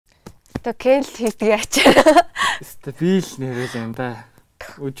То Кен л хийдэг яач. Стабил нэрэл юм да.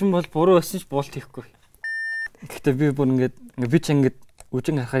 Үжин бол буруу байсан ч буулт хийхгүй. Гэхдээ би бүр ингээд би ч ингээд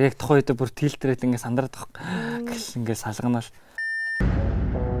үжин харахаар яг тухайн үед бүр тилтрээд ингээд сандраад байгаа. Гэл ингээд салганал.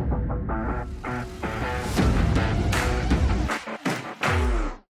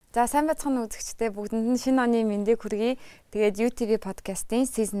 За сайн байцгаана үзэгчдээ бүгдэнд нь шинэ оны мэндийг хүргэе. Тэгээд UTV подкастын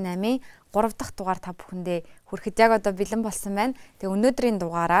season 8-ийн 3 дахь дугаар та бүхэндээ хүрэхэд яг одоо бэлэн болсон байна. Тэгээд өнөөдрийн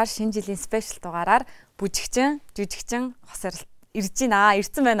дугаараар шинэ жилийн спешиал дугаараар бүжигчин, жүжигчин хос ирж байна.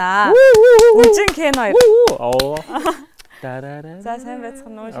 Ирсэн байна. Үжин Кен хоёр. За сайн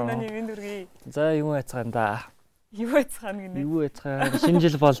байцгаана уу шинэ оны мэнд хүргэе. За юу байцгаана да. Юу байцгаана гинэ. Юу байцгаана. Шинэ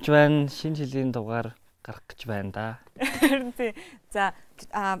жил болж байна. Шинэ жилийн дугаар гарах гэж байна да. Харин тий. За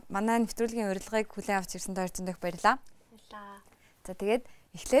манай нэвтрүүлгийн урилгыг хүлээн авч ирсэн таарчдагт баярлалаа. Баярлалаа. За тэгээд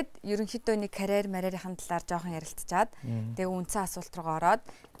эхлээд ерөнхийдөө нэг карьер марьяарын талаар жоохон ярилцчаад тэгээд үндсэн асуулт руугаа ороод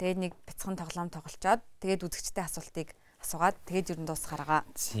тэгээд нэг бяцхан тоглоом тоглолцоод тэгээд үзэгчтэй асуултыг асуугаад тэгээд ер нь дуусгаараа.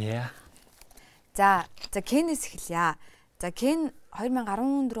 За Кенээс эхэлье. За Кен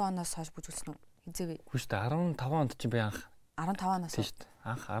 2014 оноос хойш бүжгэлсэн үү? Хизээвэ? Үгүй шүү дээ 15 онд чинь би анх 15 оноос тийм шүү дээ.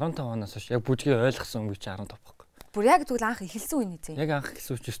 Анх 15 оноос хойш яг бүжгийг ойлгосон үгүй чи 15 байхгүй. Бүр яг тэгвэл анх эхэлсэн үе нэ зэ. Яг анх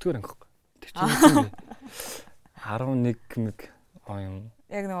эхэлсэн үе 9 дугаар анги байхгүй. Тэр чинь 11 мэг оюун.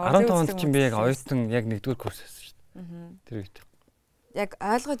 Яг нэг 15 онд чинь би яг оюутан яг 1-р курс хийсэн шүү дээ. Тэр үед. Яг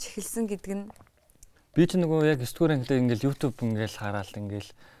ойлгож эхэлсэн гэдэг нь би ч нөгөө яг 9 дугаар ангид ингээл YouTube ингээл хараад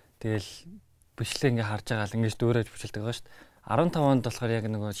ингээл тэгэл бичлэг ингээ харж байгаа л ингээд дөөрэж бичлдэг байгаа шүү дээ. 15 онд болохоор яг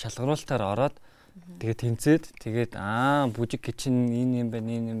нөгөө шалгаруулалтаар ороод тэгээд тэнцээд тэгээд бүжиг кичин энэ юм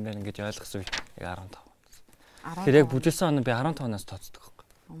байна гэж ойлгосон үед яг 15. Тэгэхээр яг бүжилсэн он би 15 оноос тооцдог байхгүй.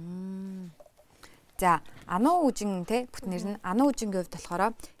 За Ануу үжин те бүтнээр нь Ануу үжингийн хувьд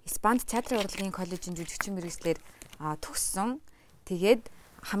болохоор Испанд театрын урлагийн коллежийн жүжигчин мэргэжлэр төгссөн. Тэгээд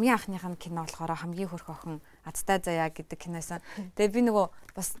хамгийн анхных нь кино болохоор хамгийн хөрх охин Азтай заяа гэдэг киносан. Тэгээд би нөгөө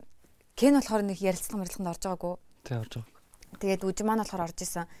бас Кен болохоор нэг ярилцлага мэрэлхэнд орж байгаагүй. Тий орж байгаа. Тэгээд үжин маань болохоор орж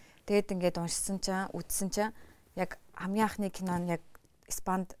исэн. Тэгээд ингээд уншсан чинь үзсэн чинь яг хамгийн анхны кино нь яг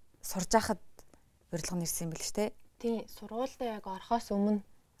Испанд сурж байхад урилга нэрсэн юм бэл ч те. Тий, сургуультай яг орохоос өмнө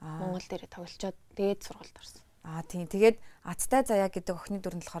Монгол дээр тоглолцоод тэгээд сургуульд орсон. Тийм. Тэгээд Азтай заяа гэдэг охины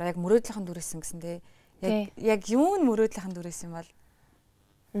дүрэн болохоор яг мөрөөдлийнхэн дүрээсэн гэсэн те. Яг юу нь мөрөөдлийнхэн дүрээсэн юм бол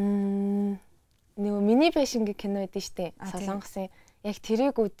нөгөө мини фэшн гэх кино байдсан шүү дээ. Солонгосын яг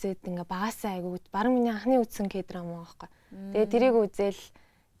тэрийг үзээд ингээ багасаа айгуу баруун миний анхны үзсэн К-драма байхгүй. Тэгээд тэрийг үзэл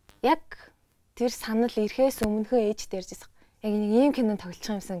яг тэр санал ирэхээс өмнөхөө ээж дээржсэн. Яг нэг ийм кино тоглож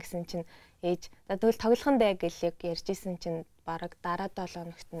юмсан гэсэн чинь ээж тэгвэл тоглохын даа гэл яг ярьжсэн чинь бараг дараа 7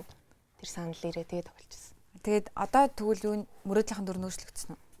 хоногт нь тэр санал ирээ тэгээд тогложсэн. Тэгээд одоо тэгвэл юу мөрөөдлийнхэн дүр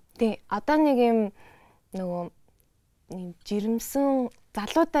нөөцлөгдсөн үү? Тий. Одоо нэг юм нөгөө юм жирэмсэн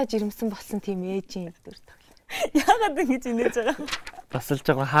залуудаа жирэмсэн болсон тийм ээжийн дүр тоглож. Яагаад ингэж инээж байгаа? Басалж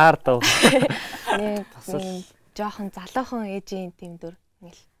байгаа хаар дав. Нэг жоохон залуухан ээжийн тийм дүр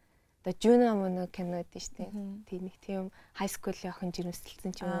ингээл. Одоо Жуна мөн кино гэдэг шүү дээ. Тийм нэг тийм хай скуулийн охин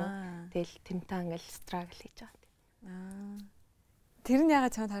жирэмсэлсэн ч юм уу. Тэгэл тэмтээ ингээл страгл хийж байгаа. Тэр нь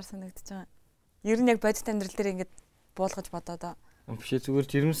яагаад чамд хар санагдаж байгаа? Ер нь яг бодит амьдрал дээр ингээд буулгаж бодоод биш зүгээр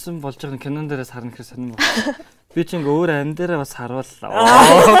жирэмсэн болж байгаа кинон дээрээс харна гэхээр сонирм байна. Би ч ингээ өөр ам дээрээ бас харуул.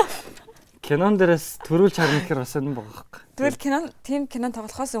 Кинон дээрээс төрүүлж харна гэхээр бас сонирм байгаа хэрэг. Тэгвэл тийм кинон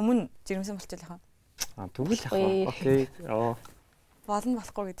тоглохоос өмнө жирэмсэн болчихлоо хаа. Тэгвэл яах вэ? Окей. Болно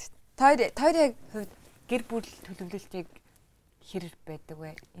болохгүй гэдэг. Тойр яг гэр бүл төлөвлөлтийг хэрэг байдаг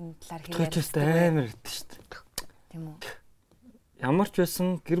вэ? Энэ талаар хэрэг ярьдаг амар гэдэг шүү дээ. Тийм үү? Ямар ч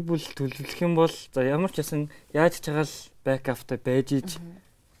байсан гэр бүл төлөвлөх юм бол за ямар ч байсан яаж ч хагаал бэкаптай байж иж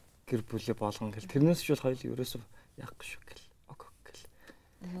гэр бүлээ болгон гэл тэрнээс ч бол хоёул ерөөсөө яахгүй шүү гэл.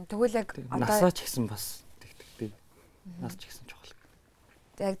 Гэл. Тэгвэл яг одоо насаач гэсэн бас тэгдэг. Нас ч гэсэн чухал.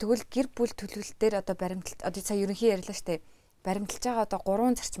 Яг тэгвэл гэр бүл төлөвлөлт дээр одоо баримталт одоо сая ерөнхий ярьлаа штэ. Баримталж байгаа одоо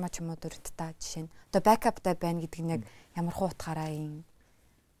 3 зарчмаа ч юм уу дурдтаа жишээ нь. Одоо бэкаптай байна гэдэг нь яг ямар хуу утгаараа юм.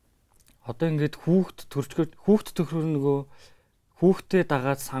 Одоо ингээд хүүхд төхрөр нөгөө хүүхдээ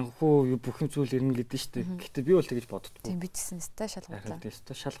дагаад санхүү бүх юм зүйл ирнэ гэдэг нь шүү дээ. Гэтэ би бол тэгэж боддоггүй. Тийм бичсэн өстэй шал худлаа.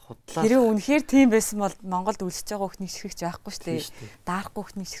 Өстэй шал худлаа. Тэр үнэхээр тийм байсан бол Монголд үлсэж байгаа хүүхний ширхэгч байхгүй шүү дээ. Даарахгүй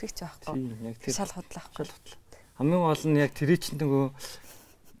хүүхний ширхэгч байхгүй. Тийм яг тэр шал худлаа. Шал худлаа. Хамгийн гол нь яг тэр чинь нөгөө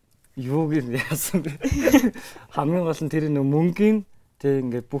юуг яасан бэ? Хамгийн гол нь тэр нөгөө мөнгөний тэг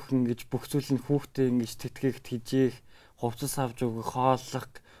ингээд бүх зүйл нь хүүхдээ ингэж тэтгээгт хижээх, хувцас авч өгөх, хооллох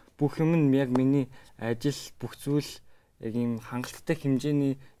бүх юм нь яг миний ажил бүх зүйл яг ийм хангалттай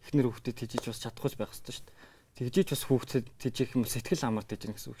хэмжээний ихнэр хүүхдэд тижиж бас чадахгүй байх хэрэгтэй шүү дээ. Тэгжиж бас хүүхдэд тижих юм сэтгэл амар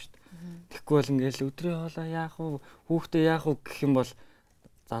тижих гэсэн үг шүү дээ. Тэгэхгүй бол ингээл өдрийн хоолоо яах вэ? Хүүхдээ яах вэ гэх юм бол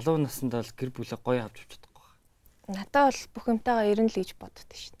залуу наснд бол гэр бүлээ гоё авч явж чадахгүй. Надад бол бүх юмтайгаа ирэн л гэж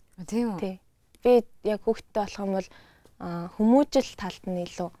боддог шин. Тийм үү? Тий. Би яг хүүхдтэй болох юм бол хүмүүжил талд нь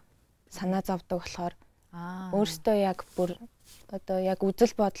илүү санаа зовдөг болохоор өөртөө яг бүр одоо яг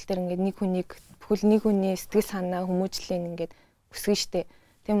үзэл бодол төр ингээд нэг хүний сэтгэл санаа хүмүүжлийг ингээд өсгөн штэ.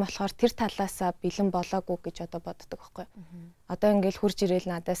 Тийм болохоор тэр талаасаа бэлэн болоогүй гэж одоо боддог байхгүй. Одоо ингээд хурж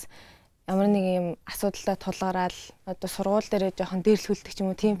ирээл надаас ямар нэг юм асуудалтай тулгараал одоо сургууль дээрээ жоохон дээрлүүлдэг ч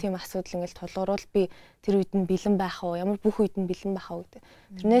юм уу тийм асуудал ингээд тулгаруул би тэр үед нь бэлэн байх уу? Ямар бүх үед нь бэлэн байх уу гэдэг.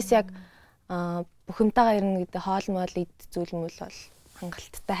 Тэрнээс яг бүх юмтайгаа ирнэ гэдэг хоол моол ид зүйл мөл бол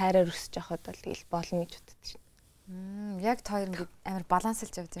хангалттай хайраар өсөж явахад бол тэгэл болно гэж боддог шин. Яг хоёр ингээд амар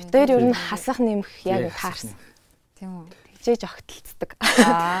балансалж явж байгаа юм. Тэр ер нь хасах нэмэх яг таарсан. Тийм үү? Тэгжээж огтлцдаг.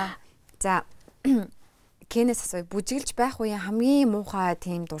 За Кенээс асууя. Бүжиглж байх үеийн хамгийн муухай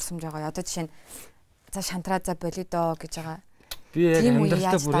тийм дурсамж байгаа. Одоо жишээ нь за шантраа за болидо гэж байгаа. Би яг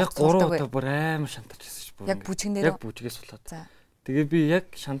амьдралдаа бүр яг 3 удаа бүр амар шантарч байсан ш. Яг бүжгнээр. Яг бүжгээс болоод. Тэгээ би яг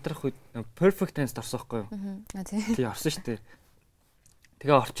шантрах үед perfect tense орсоохгүй юу? Тий орсон шүү дээ.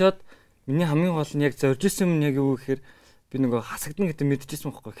 Тэгээ орчоод миний хамгийн гол нь яг зорж исэн юм яг юу гэхээр би нөгөө хасагдана гэдэг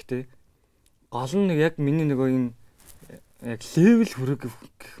мэдчихсэн байхгүй гэхдээ гол нь яг миний нөгөө энэ яг левел хүрэх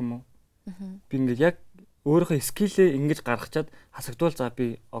гэх юм уу? Би ингээд яг өөрийнхөө скиллээ ингэж гаргачаад хасагдвал за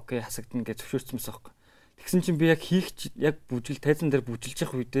би окей хасагдана гэж зөвшөөрсөн юмсан байхгүй. Тэгсэн чинь би яг яг бүжгэл тайзан дээр бүжилж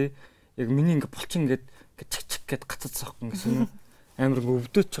явах үедээ яг миний ингээд булчин ингээд чик гэд гацацсан байхгүй гэсэн амар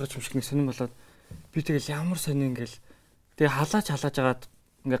өвдөж байгаа юм шиг нэг сонирн болоод би тэгэл ямар сонир ингээл тэгээ халааж агаад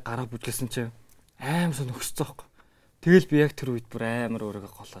ингээд гараа бүжгэлсэн чинь аим сон өгсцөө байхгүй. Тэгэл би яг тэр үед бүр амар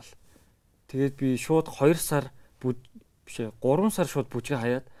өөрийгөө голоо. Тэгээд би шууд 2 сар бишээ 3 сар шууд бүжгээ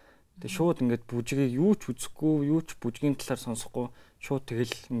хаяад тэгээ шууд ингээд бүжгээ юу ч үзэхгүй юу ч бүжгийн талаар сонсохгүй шууд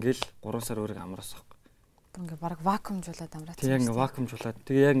тэгэл ингээл 3 сар өөрийгөө амраасан байхгүй. Ингээд баг вакуумжуулаад амраасан. Тэгээ ингээд вакуумжуулаад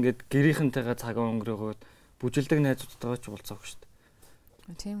тэгээ яг ингээд гэрийнхэнтэйгээ цаг өнгөрөөгөөд бүжилдэг найзуудтайгаа ч уулзаагүй шүү дээ.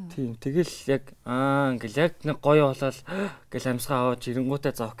 Тийм. Тэгэл яг ингээл яг нэг гоё болоод гэл амьсгаа аваад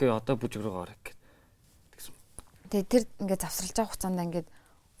ирэнгүүтээ за окей одоо бүжиг рүү орё гэсэн. Тэгээ тэр ингээд завсарлаж байгаа хугацаанд ингээд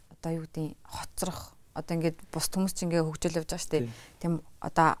одоо юу гэдэг хоцрох одоо ингээд бус хүмүүс ч ингээд хөгжөөл явж байгаа шүү дээ. Тийм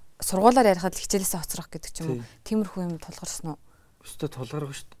одоо сургуулаар ярихад л хичээлээсээ хоцрох гэдэг ч юм уу. Тиймэрхүү юм тулгарсан уу? Өстө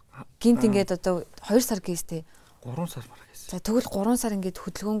тулгаргүй шүү дээ. Гинт ингээд одоо 2 сар гээстэй 3 сар марах гэсэн. За тэгвэл 3 сар ингээд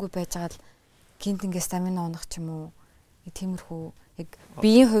хөдөлгөөнгүй байж байгаа л гинт ингээд стамина унах ч юм уу. Тиймэрхүү яг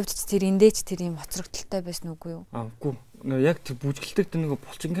биеийн хувьд ч тэр эндээч тэр юм хоцрогдолтой байсан үгүй юу? Үгүй. Яг тэр бүжгэлдэг тэр нөгөө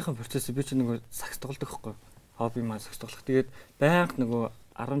булчингийнхаа процессыг би чи нөгөө сакс тоглодог байхгүй. Хобби маань сакс тоглох. Тэгээд байнга нөгөө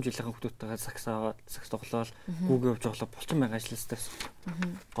 10 жилийн хүүхдүүдтэйгээ сакс тоглоод гүүгээ явж байгаа булчин байгаа ажилластай байсан.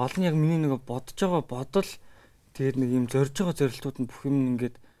 Гол нь яг миний нөгөө бодож байгаа бодол тэгээд нэг юм зорж байгаа зорилтууд нь бүх юм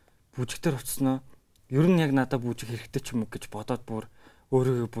ингээд бүжигтэр очсноо. Ер нь яг надад бүжиг хэрэгтэй ч юм уу гэж бодоод бүр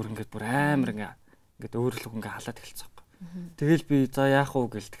өөрийгөө бүр ингээд бүр амар ингээд өөрөлдөх ингээд халаад эхэлсэн. Тэгэл би за яах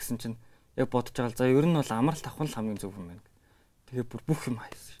вэ гэж тэгсэн чинь яг бодож байгаа л за ер нь бол амралт авах нь хамгийн зөв юм байна. Тэгээ бүр бүх юм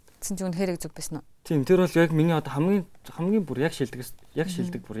хайсан шүү дээ. Тэгсэн чинь үнэхээр зөв байсан уу? Тийм тэр бол яг миний одоо хамгийн бүр яг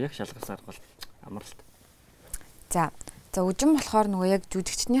шилдэг бүр яг шалгасаар бол амралт. За үжим болохоор нөгөө яг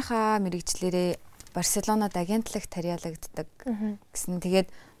жүжигчнийхаа мэрэгчлэрээ Барселонод агентлагт тариалагддаг гэсэн.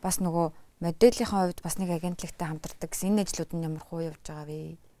 Тэгээд бас нөгөө модельийнхаа хувьд бас нэг агентлагтай хамтардаг гэсэн. Энэ ажлууд нь ямар хуу явж байгаа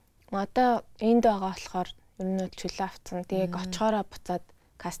вэ? Одоо энд байгаа болохоор ер нь чөлөө авцсан. Тэгээд очихоороо буцаад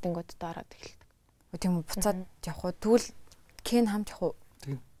кастингуудад ороод эхэлдэг. Тийм үү буцаад явах уу? Тэгвэл Кен хамт явах уу?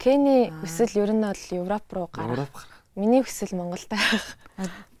 Кений хүсэл ер нь бол Европ руу гарах. Миний хүсэл Монголд байх.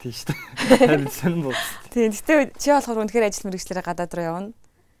 Тийм шүү дээ. Харин сонь бод. Тийм. Гэтэ чи болохоор үнэхээр ажил мэргэжлэрээ гадаад руу явна.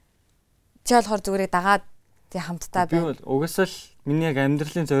 Чи болохоор зүгээр дагаад тий хамтдаа би бол угаасаа л миний яг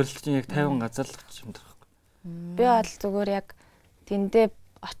амьдралын зорилт чинь яг 50 газар л гэж юм даа. Би бол зүгээр яг тэндээ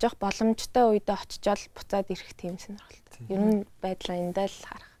очих боломжтой үедээ очичоод буцаад ирэх тийм сонирхолтой. Ер нь байдлаа эндээ л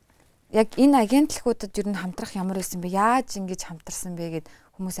харах. Яг энэ агентлагуудад ер нь хамтрах ямар байсан бэ? Яаж ингэж хамтарсан бэ гэд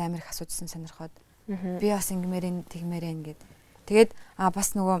хүмүүс амар их асуужсэн сонирхоод. Би бас ингэмээрэн тэгмээрэн гэд. Тэгээд бас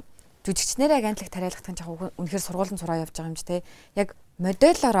нөгөө жүжигчнэрээ агентлаг тариалгах гэж үнэхээр сургуулийн сураа явж байгаа юм чи те. Яг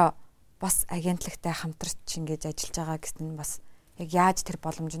модельороо бас агентлагтай хамтарч ингэж ажиллаж байгаа гэсэн нь бас яг яаж тэр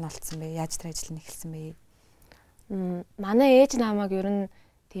боломж нь олцсон бэ? Яаж тэр ажил нь эхэлсэн бэ? Манай ээж намайг ер нь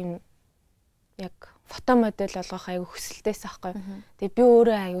тийм яг фото модель болгох аягүй хүсэлтэйс аахгүй. Тэгээ би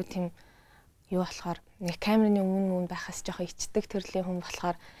өөрөө аягүй тийм юу болохоор нэг камерын өмнө байхаас жоохон ичдэг төрлийн хүн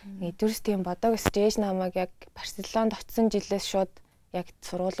болохоор нэг дүрс тийм бодог өсч ээж намайг яг Барселонд очисон жилээс шууд яг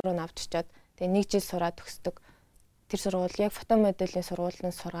сургууль руу навчичаад тэгээ 1 жил сураад төгсдөг. Тэр сургууль яг фото моделийн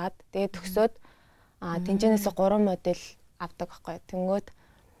сургуулинд сургаад тэгээ төгсөөд тэнцэнээс 3 модель авдаг байхгүй. Тэнгүүд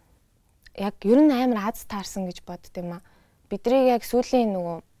яг ер нь амар аз таарсан гэж бодд юм аа. бидрийг яг сүүлийн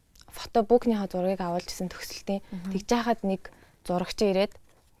нөгөө фото бүкнийхаа зургийг авуулжсэн төгсөлтийн тэгж яхад нэг зурагч ирээд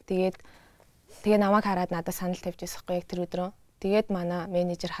тэгээ намайг хараад надад санал тавьж байсахгүй яг тэр өдрөө. Тэгээд манай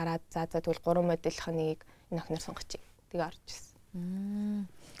менежер хараад за тэгвэл 3 модельхийн нэгийг энэ охиноор сонгочих. Тэгээ орж ирсэн.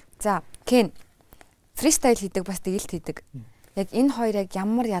 За, Кен фристайл хийдэг бас тэгэлт хийдэг. Яг энэ хоёр яг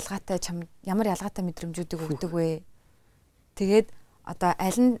ямар ялгаатай мэдрэмжүүдийг өгдөг вэ? Тэгээд одоо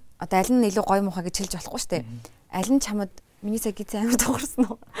аль нь илүү гоё муухай гэж хэлж болохгүй шүү дээ. Аль нь чамд миний цаг гизээ амар дуурсан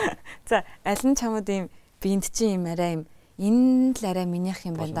уу? За, аль нь чамд ийм биэнд чинь ийм арай ийм энэ л арай минийх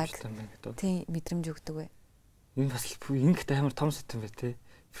юм байна да. Тийм мэдрэмж өгдөг вэ? Энэ бас ингэт амар том сэдв юм бэ те.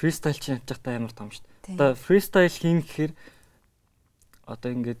 Фристайл чинь ядж байхдаа амар том шүү дээ. Одоо фристайл хийн гэхээр одоо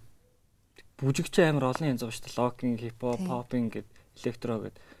ингээд бүжигч амар олон янз байгаа шүү дээ. Локинг, хипхоп, попинг гэд, электро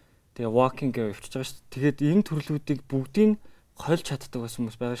гэд. Тэгээ walking гэв өвчж байгаа шүү дээ. Тэгээд энэ төрлүүдийг бүгдийг хольж чаддаг бас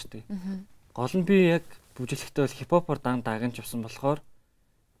хүмүүс байгаа шүү дээ. Гол нь би яг бүжиглэхдээ бол хипхопоор дагнж авсан болохоор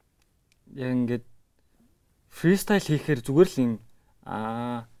яг ингээд фристайл хийхээр зүгээр л юм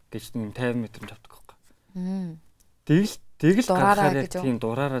гэж нэг 50 метр авдаг байхгүй. Тэгэл гарахаар яг тийм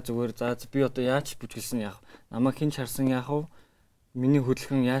дураараа зүгээр за би одоо яаж бүжгэлсэн яах вэ? Намайг хин чарсан яах вэ? Миний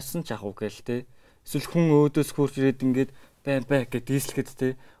хөдөлгөн яасан ч яах вэ гээл те. Эсвэл хүн өөдөөс хурж ирээд ингээд бай гэд дийслэхэд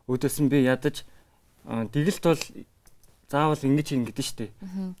те. Өөдөөс нь би ядаж тэгэлт бол заавал ингэж ийн гэдэг нь шүү дээ.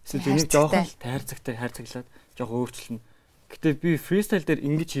 Эсвэл энийг жоохон хайрцаглаад жоохон өөрчлөнө. Гэтэ би фристайл дээр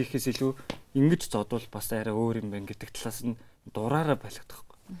ингэж хийхээс илүү ингэж зодвол бас арай өөр юм байна гэдэг талаас нь дураараа байлгадаг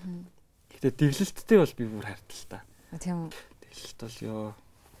байхгүй. Гэтэ дэглэлттэй бол би бүр хайртай л та. Тийм үү. Дэглэлт бол ёо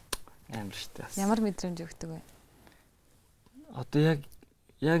амар штэ. Ямар мэдрэмж өгдөг вэ? Одоо яг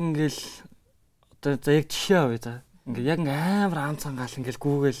ингээл одоо за яг жишээ авъя за. Ингээ яг амар ам цангаал ингээл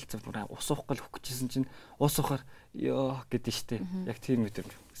гүүгээл бүр ус уухгүй л хөх гэжсэн чинь ус уухаар ёо гэдэг штэ. Яг тийм мэдрэмж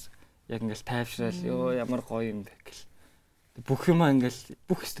өгсөн. Яг ингээл тайвшраал ёо ямар гоё юм бэ гэл. Бүх юмаа ингээл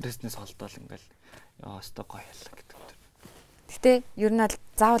бүх стресснээс холдоол ингээл ёо өстой гоё ялла гэдэг. Гэтэ ер нь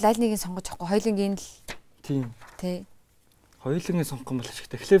заавал аль нэгийг сонгож авахгүй хоёулынгийн л тийм. Тэ. Хоёулынгийн сонгох юм бол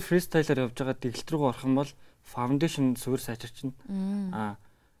ашигтай. Тэгэхээр фристайлаар явж байгаа дэглэлт рүү орох юм бол фаундейшн суурь сайжирчна.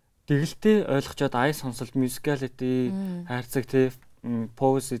 Дэглэлтээ ойлгочоод ай сонсолт, musicality, хайрцаг тэ,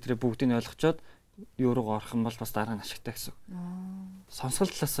 pose эдрээ бүгдийг ойлгочоод юу руу орох юм бол бас дараа нь ашигтай гэсэн.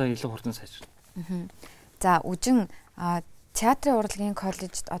 Сонсголт талаасаа илүү хурдан сайжирна. За, үжин театрын урлагийн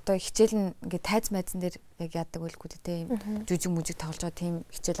коллежид одоо хичээл нь ингээд тайз майзан дээр яг яадаг байлгүй дээ. Ийм жүжиг мүжиг тоглож байгаа тийм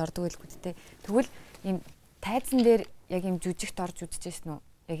хичээл ордог байлгүй дээ. Тэгвэл ийм тайзан дээр яг ийм жүжигт орж үзчихсэн үү?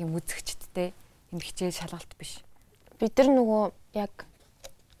 Яг ийм үзэгчдтэй ийм хичээл шалгалт биш. Бид нар нөгөө яг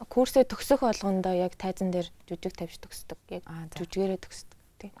курсээ төгсөх болгондоо яг тайзан дээр жүжиг тавьж төгсдөг. Яг жүжигээрээ төгсдөг.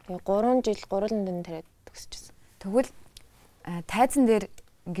 Тэгээ 3 жил гурван дан тариад төгсчихсэн. Тэгвэл тайзан дээр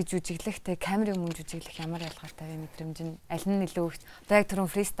ингээд жүжиглэхтэй камерын өмнө жүжиглэх ямар ялгаатай вэ мэдрэмж нь аль нь илүү өгч одоо яг түрүүн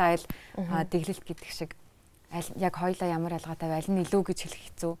фристайл дэглэлт гэдэг шиг яг хоёлаа ямар ялгаатай вэ аль нь илүү гэж хэлэх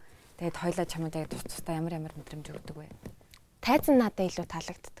хэцүү тэгээд хоёлаа чамд яг тустай ямар мэдрэмж өгдөг вэ тайзан надад илүү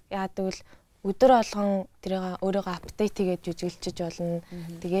таалагддаг яагаад гэвэл өдөр болгон тэрийг өөрийгөө апдейт хийгээд жүжиглэж болно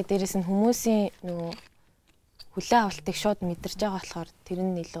тэгээд дээрэс нь хүмүүсийн нөгөө хүлээ авалтыг шууд мэдэрч байгаа болохоор тэр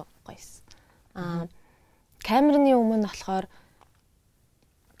нь илүү гоёсэн камерны өмнө болохоор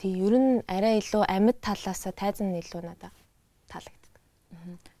тий ер нь арай илүү амьд талаасаа тайзан илүү надад таалагддаг.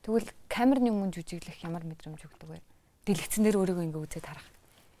 Тэгвэл камерны өмнө жүжиглэх ямар мэдрэмж өгдөг вэ? Дэлгэцэн дээр өөрийгөө ингэ үзээд харах.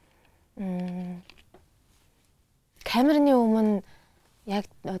 Камерны өмнө яг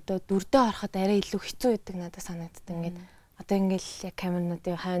одоо дүрдээ ороход арай илүү хэцүү байдаг надад санагддаг. Ингээд одоо ингээл яг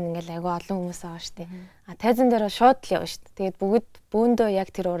камернуудын хойно ингээл айгүй олон хүмүүс байгаа шүү дээ. Тайзан дээр шууд л явна шүү дээ. Тэгээд бүгд бөөндөө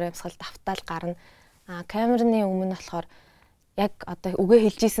яг тэр урамсгалд автаал гарна. Камерны өмнө болохоор яг одоо үгээ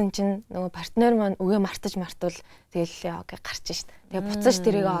хэлжсэн чинь нөгөө партнер маань үгээ мартвал тэгэл гарч шít. Тэгээ буцаж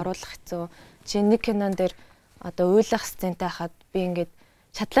тэрийг оруулах хэцүү. Жишээ нэг кинон дээр одоо уйлах сцентэй хахад би ингээд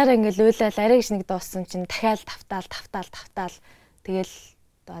чадлаараа ингээд уйлал арай гэж нэг дууссан чинь дахиад тавтаал тэгэл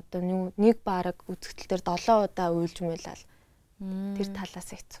одоо нэг бараг үзэгдэл дээр 7 удаа уйлж муулаад тэр талаас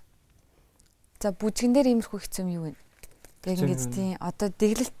хэцүү. За бүжгэн дээр иймэрхүү хэцүү юм юу вэ? Яг ингээд тийм одоо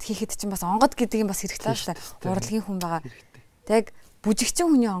дэглэлт хийхэд чинь бас онгод гэдэг юм бас хэрэгтэй шүү дээ. Урлагийн хүн байгаа. Тэг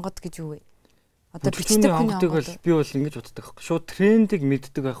бүжигчин хүний онгод гэж юу вэ? Одоо бичдэг хүний онгод бол би бол ингэж боддог байхгүй. Шууд трендийг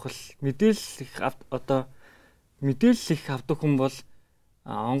мэддэг байх бол мэдээлэл их авдаг хүн бол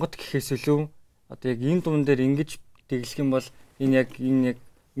онгод гэхээс илүү одоо яг энэ дуун дээр ингэж дэглэх юм бол энэ яг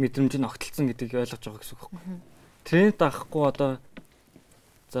мэдрэмж нь огтлцсон гэдгийг ойлгож байгаа гэсэн үг байхгүй. Тренд авахгүй одоо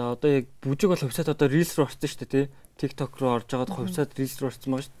за одоо яг бүжиг бол хувьсаад одоо reels руу орсон шүү дээ тий. TikTok руу орж байгаад хувьсаад reels руу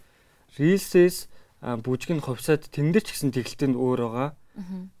орсон байгаа шүү дээ. Reels-ээс бүжиг нь хувьсаад тэн дээр ч гэсэн тэгэлтэй нь өөр байгаа.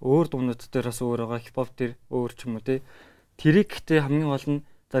 Өөр дуунууд дээр бас өөр байгаа. Хипхоп дээр өөр ч юм уу тий. тэрийг гэхдээ хамгийн гол нь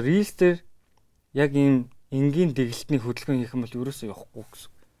за Reels дээр яг ийм энгийн дэглэлтний хөдөлгөөн хийх юм бол ерөөсөө явахгүй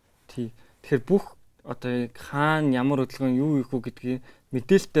гэсэн. Тэгэхээр бүх одоо хаана ямар хөдөлгөөн юу хийх үү гэдгийг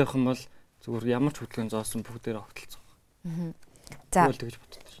мэдээлэлтэй байх юм бол зүгээр ямар ч хөдөлгөөн зоосон бүгдээрээ огтлцоо. За тэгж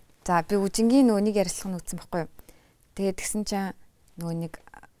бодсон шүү. За би үжингийн нөгөөнийг ярилцлах нь үзсэн байхгүй юу. Тэгээд тэгсэн чинь нөгөө нэг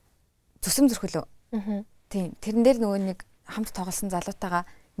зүсэм зөрхөлөө. Тийм. Тэрэн дээр нөгөө нэг хамт тоглосон залуутайгаа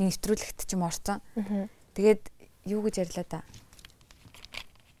нэг нэвтрүүлэгт ч юм орсон. Тэгээд юу гэж ярьлаа да.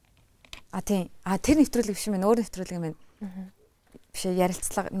 Тийм. Тэр нэвтрүүлэг биш юм байна. Өөр нэвтрүүлэг юм байна. Биш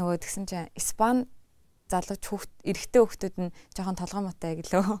ярилцлага нөгөө тэгсэн чинь Испани залууч эрэгтэй хүүхдүүд нь жоохон толгой мотой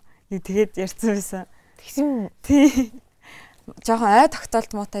гэлөө. Тэгээд ярьсан байсан. Тэгсэн. Тийм. Жоохон ой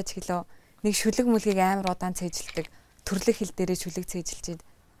тогтоолт муутай ч гэлөө. Нэг шүлэг мүлгийг амар удаан цээжилдэг. Төрлөх хил дээрээ шүлэг цээжилчихэд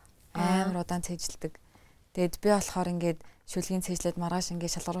амар удаан цээжилдэг. Тэгээд би болохоор ингээд шүлгийн цээжлээд маргааш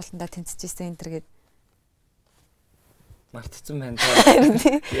ингээд шалгаруултандаа тэнцэжсэн энэ төр гээд мартцсан байна та.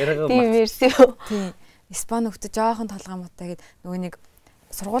 Яриагаа тийм версио. Тийм. Испани хөлтөд жоохон толгой муутай гээд нөгөө нэг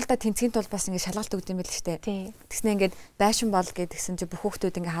сургуультай тэнцгийн тул бас ингээд шалгалт өгд юм байл штэ. Тэгснэ ингээд байшин бол гээд тэгсэн чи бүх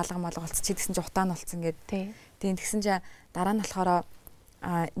хүүхдүүд ингээд хаалга малга болцчих тэгсэн чи утаа нь болцсон гээд. Тийм тэгсэн чи дараа нь болохоор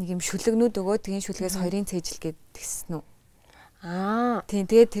нэг юм шүлэгнүүд өгөө тэгин шүлгээс хоёрын цээжил гээд тэгсэн үү. Тийм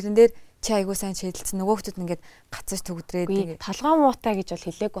тэгээд тэрэн дээр чи айгуу сайн шийдэлцэн нөгөө хүмүүс ингээд гацаж төгдрээд ингээд толгой муутай гэж бол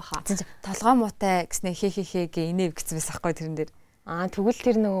хэлээгүй хаа. Тийм толгой муутай гэснээр хээ гээ инэв гэсэн байсан байхгүй тэрэн дээр. Тэгвэл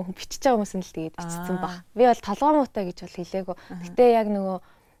тэр нөгөө бичиж байгаа хүмүүс нь л тэгээд бичсэн баг. Би бол толгой муутай гэж бол хэлээгүй. Гэтэ яг нөгөө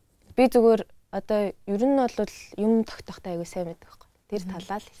би зүгээр одоо ер нь бол юм тогтохтой айгуу сайн байдаг байхгүй. Тэр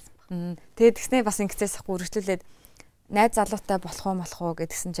талаа л хэлсэн баг. Тэгээд тэгснээр бас ингэцээс ахгүй үргэлжлүүлээд найз залуутай болох уу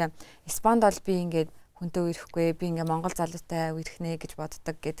гэдгсэн чинь Испанд бол би ингээд хүнтэй үерхгүй би ингээ Монгол залуутай үерхнэ гэж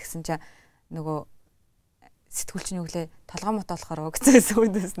боддог гэдгсэн чинь нөгөө сэтгүүлч нь өглөө толгой мот болохоор гэсэн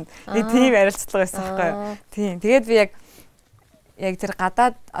үгдээс нь нэг тийм арилцлага байсан байхгүй юу. Тийм. Тэгээд би яг тэр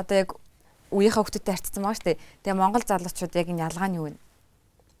гадаад одоо яг үеийнхээ хүмүүстэй харьцсан байгаа шүү дээ. Тэгээ Монгол залуучууд яг энэ ялгаа нь юу вэ?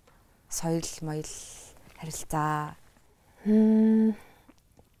 Соёл, моёл, харилцаа.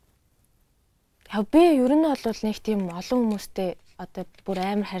 Яг би ер нь бол нэг тийм олон хүмүүстэй одоо бүр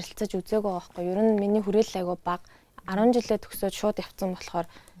амар харилцаж үзээгүй байхгүй. Ер нь миний хүрээлэл айгу бага 10 жилээ төгсөөд шууд явцсан болохоор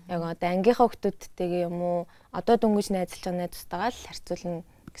яг одоо ангийнхаа хүмүүстэйгээ юм уу одоо дөнгөж найзалж байгаа найзтайгаа л харьцуулна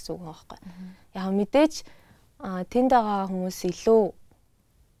гэсэн үг байхгүй. Яг мэдээж тэнд байгаа хүмүүс илүү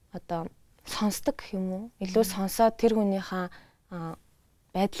одоо сонсдог гэх юм уу? Илүү сонсоод тэр хүнийхээ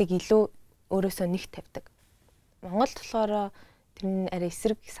байдлыг илүү өөрөөсөө нэг тавьдаг. Монголд болохоор тэр нь арай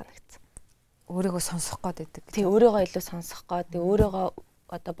эсрэг санагдсан. Өөрийгөө сонсох гээд байдаг. Тий, өөрийгөө илүү сонсох гээд өөрийгөө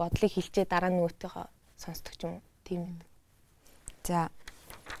одоо бодлыг хэлчээ дараа нөгөөтэйгөө сонсдог ч юм уу. Тийм юм.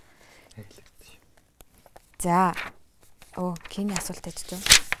 За. Кений асуулт тааж байна.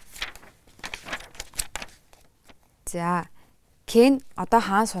 За. Кен одоо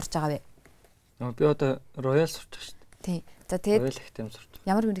хаана сурч байгаа вэ? Би одоо Royal сурч байгаа шүү дээ. Тий. За тэгээд Royal Academy сурч.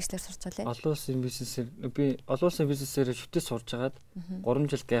 Ямар мэргэжлэр сурч байгаа лээ? Олон улсын бизнесээр би олон улсын бизнесээр шүтээ сурж агаад 3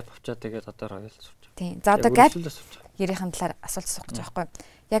 жил гэп авчаад тэгээд одоо Royal сурч байгаа. Тий. За одоо гэп ярихын талаар асуулт асуух гэж байгаа байхгүй.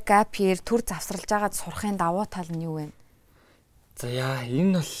 Яг гэпээр төр завсралж агаад сурахын давуу тал нь юу вэ? За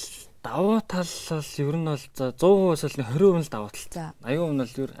энэ бол давуу тал бол ер нь бол за 100% л 20% л давуу тал. 80% нь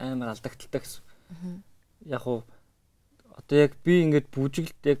бол ер амар алдагдaltaй гэсэн. Яг уу одоо яг би ингээд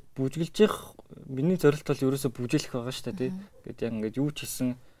бүжиглж явах миний зорилт бол ерөөсө бүжиглэх байгаа шүү дээ тий. Ингээд яг ингээд юу ч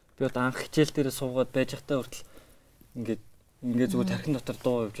хийсэн би одоо анх хичээл дээр суугаад байж хатаа хүртэл ингээд зүгээр тархин дотор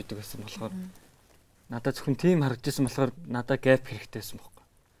дуу явж идэг гэсэн болохоор надад зөвхөн тийм харагдсан болохоор надад гэп хэрэгтэйсэн байхгүй.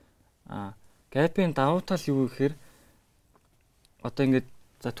 Гэпийн давуу тал юу гэхээр одоо ингээд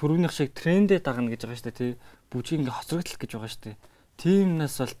за түрүүнийх шиг трендээ дагна гэж байгаа шүү дээ тий. Бүжиг ингээд хоцрогдол гэж байгаа шүү дээ.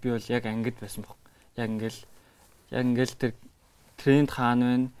 Тиймнээс бол би бол яг ангид байсан байхгүй. Яг ингээл тэр тренд хаана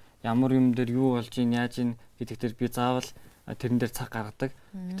байна, ямар юм дээр юу болж ийн, яаж ийн гэдэг дээр би заавал тэрэн дээр цаг гаргадаг.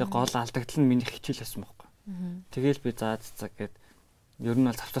 Гэтэ гол алдагдал нь миний хичээл байсан байхгүй. Тэгээл би заа гэд ер нь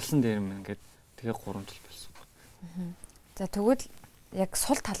бол завталсан дээр юм ингээд тэгээ 3 жил байсан. За тэгвэл яг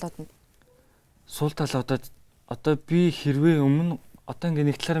сул талууд нь сул талуудад одоо би хэрвээ өмнө одоо ингээд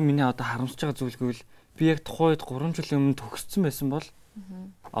нэг талаараа миний одоо харамсаж байгаа зүйл гэвэл би яг тухайн үед 3 жилийн өмнө төгссөн байсан бол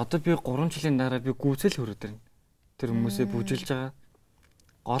одоо би 3 жилийн дараа би гүйцэл хөрөөд ирнэ. Тэр хүмүүсээ бүжиглж байгаа.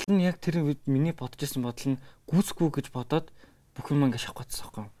 Гол нь яг тэр үед миний бодож исэн бодол нь гүйцэхгүй гэж бодоод бүх юм ингээд шавхацсан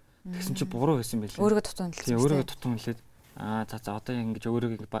байхгүй. Тэгсэн чи буруу байсан байлээ. Өөрийгөө тутамлсан. Тийм өөрийгөө тутамлаад за одоо ингэж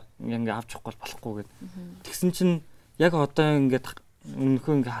өөрийгөө ингээд авч явахгүй болохгүй гэд. Тэгсэн чинь яг одоо ингээд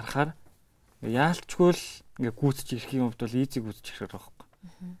өмнөхөө ингээд харахаар яалтчгүй л ингээд гүйцэж ирэх юм бол ийзиг гүйцэж ирэх байхгүй.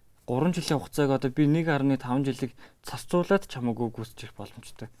 3 жилийн хугацааг одоо би 1.5 жилиг цасцуулаад чамаагүй гүйцэж ирэх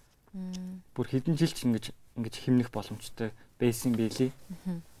боломжтой. Бүр хэдэн жил ч ингэж хэмнэх боломжтой байсан байлээ.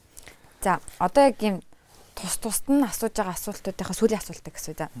 За одоо яг юм тусад нь асууж байгаа асуултуудынхаа сүүлийн асуултыг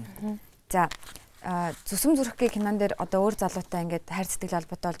асууя да. За зүсэм зүрхгийн кинон дээр одоо өөр залуутай ингээд хайр сэтгэл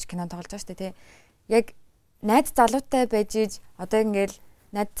холбоотой болж кинон тоглож байгаа шүү дээ тий. Яг найз залуутай байж иж одоо ингээл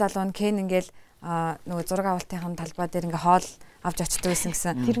найз залуу нь Кен ингээл нөгөө зураг авалтын талбай дээр ингээ хоол авч очдог байсан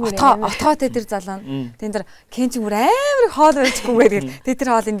гэсэн. Отгоо тэр залуу нь тэн дээр Кен ч бүр амар хоол барьчихгүйгээд тэр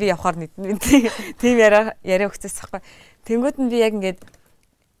хоолыг би явахаар нийтнэ. Тийм яриа өгчөөс байхгүй. Тэнгүүд нь би яг ингээд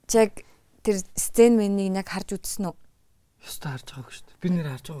яг тэр сцен мэнийг яг харж үзсэн үү? Ястаа харж байгаагүй шүү дээ. Би нэр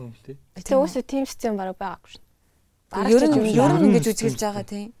харж байгаа юм л тий. Тэ өөсөө тийм сцен бараг байгаагүй шүү дээ. Ер нь ингэж үзгэлж байгаа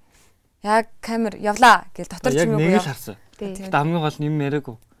тийм. Яг камер явлаа гэж дотор ч юм уу яг нэг л харсан. Тэгтээ хамгийн гол нь юм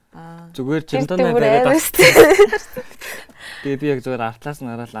яриаггүй. Зүгээр жинтонаа байгаад. Тэгээ би яг зүгээр артлаас нь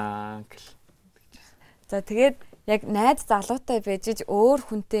хараалаа гэл. За тэгээд яг найз залуутай байж иж өөр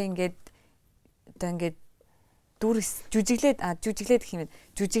хүнтэй ингээд одоо ингээд дүрс жүжиглээд гэх юм.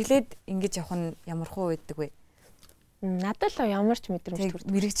 Жүжиглээд ингэж явах нь ямар хуу байдаг вэ? Надад л ямар ч мэдрэмж төрдөг.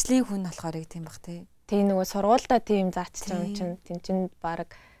 Мэргэжлийн хүн болохоор яг тийм бах тий. Тэгээ нөгөө сургуультай тийм заачсан юм чинь тийм чин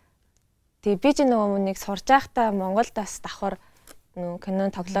баг. Тэгээ би ч нөгөө нэг сурж байхдаа Монголд бас давхар нөгөө кинон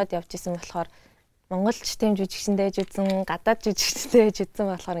тоглоод явж исэн болохоор монголч тийм жүжигчэндээ үзсэн, гадаад жүжигчтэй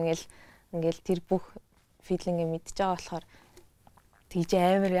үзсэн болохоор ингээл тэр бүх филингээ мэдж байгаа болохоор тэгж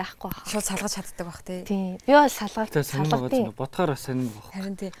амар яахгүй хаа. Шууд салгаж чаддаг бах тий. Тийм. Би бас салгадیں۔ Бодохоор бас сонирн баг.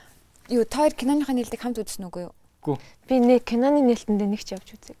 Харин тий. Юу тоор киноныхаа нээлтийг хамт үзсэн үгүй юу? Үгүй. Би нэг киноны нээлтэндээ нэг ч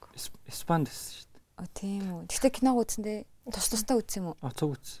явж үзээгүй. Испанд байсан шүү дээ. Тийм үү. Тэгтээ киног үзсэндээ тусдаа үзсэн юм уу?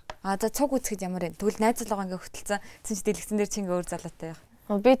 Цуг үз. За цуг үзэхэд ямар вэ? Тэгвэл найз залуугаа ингээ хөтөлцөн. Цэн чи дэлгэцэн дээр чи ингээ өөр залуутай байх.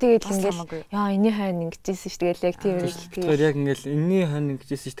 Би тэгээд ингээл яа энэний хайн ингэжсэн ш тэгэл яг тийм л тэгэхээр яг ингээл энэний хайн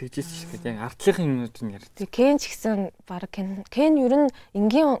ингэжсэн ш тэгжсэн ш гэдэг яг артлынхын юмнууд нь ярьдаг. Тэг Кен ч гэсэн баг Кен ер нь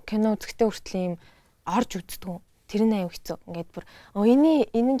энгийн кино үзэхдээ хүртэл юм орж үздэг. Тэр нь аюу хэцүү. Ингээд бүр энэ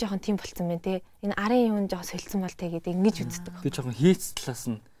нь жоохон тийм болцсон байна те. Энэ арын юм жоохон солилцсон бол тэгээд ингэж үздэг. Би жоохон хийц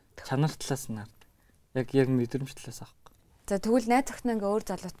талаас нь чанар талаас нь хард. Яг мэдрэмж талаас авах. За тэгвэл найз охин ингээ өөр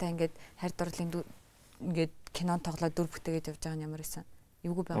залуутай ингээд хайр дурлалын ингээд кинон тоглоод дүр бүтээгээд явж байгаа нь ямар байсан?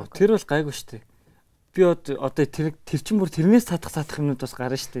 Эвгүй байгаагүй. Тэр бол гайгүй шүү дээ. Би одоо тэр чин бүр тэрнээс садах юмнууд бас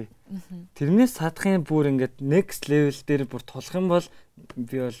гарна шүү дээ. Тэрнээс садахын бүр ингээд next level дээр бүр тулах юм бол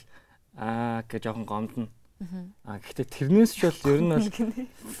би бол гэж жоохон гомдно. Гэхдээ тэрнээс ч бол ер нь бол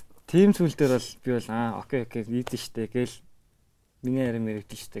team зүйл дээр бол би бол окей ийдэн штэ гээл миний арай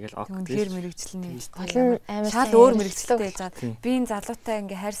мэрэгдэл штэ гээл ок. Тэр мэрэгчлэн юм. Гол нь амар шал өөр мэрэгчлээ заад. Би энэ залуутай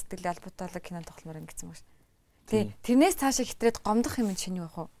ингээ хайр сэтгэл албатуулаа кино тогломоор ингэсэн юм шүү. Тий. Тэрнээс цаашаа хитрээд гомдох юм чинь юу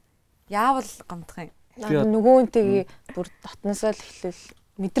вэ? Яавал гомдох юм? Нөгөөнтэйгээ бүр дотносоо л эхлэл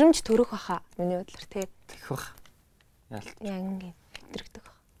мэдрэмж төрөх баха миний бодлоор тий. Тэгэх бах. Яалт. Яг ингэ хэтрэгдэг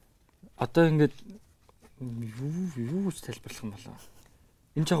бах. Одоо ингээд юу гэж тайлбарлах юм болоо.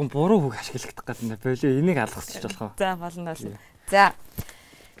 Энэ жоохон буруу үг ашиглагдах гэдэг нь болоо энийг алгасчих болох. За болно.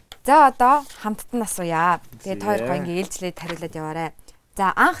 За одоо хамтд нь асууя. Тэгээд хоёр гоо ингээ ээлжлээд хариулаад яваарай.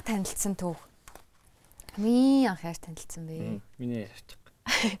 За анх танилцсан төв. Миний анх яаж танилцсан бэ? Миний ярьж.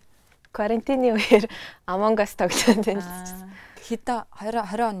 Карантины үеэр Among Us тоглоод танилцсан. Хэд 20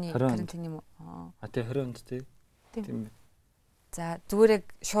 оны карантин юм уу? Тий 20 онд тий. Тийм. За зүгээр яг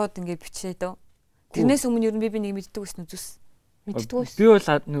шууд ингээ бичээ дөө. Тэрнээс өмнө ер нь би нэг мэддэг байсан зүс. Мэддэг байсан. Би бол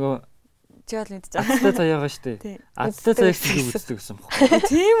нөгөө чи бол мэдэж байгаа. Адтай заяагаа штэ. Адтай заяаг чи үздэг гэсэн бохоо.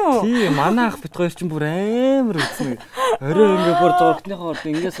 Тийм үү? Тийм манай ах бит хоёр ч бүр амар үзнэ. Орой ингээ бүр зургтныхоо орд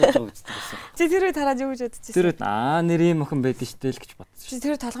ингээ сууж байгаа үздэг гэсэн. Чи тэр үед хараад юу гэж бодчихсон? Тэр үед нэр ийм охин байдаг штэ л гэж бодсон. Чи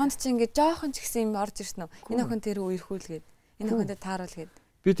тэр толгоонд чи ингээ жоохон ч гэсэн юм орж ирсэн үү? Энэ охин тэр үе ирхүүлгээд. Энэ охинд тааруулгээд.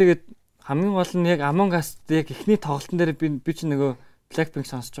 Би тэгээд хамгийн гол нь яг Among Us яг эхний тоглолтын дээр би ч нөгөө Blackpink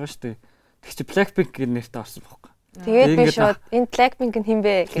сонсож байгаа штэ. Тэг чи Blackpink гэдэг нэртэй орсон бохоо. Тэгээд би шууд энэ Blackpink нь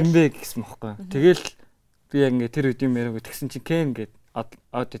хинбэ гэсэн бохоо. Тэгэл би яг ингээ тэр үед юм яриаг тэгсэн чи Ken гээд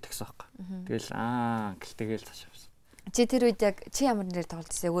аудио тэгсэн бохоо. Тэгэл тэгэл цааш явсан. Чи тэр үед яг чи ямар нэрээр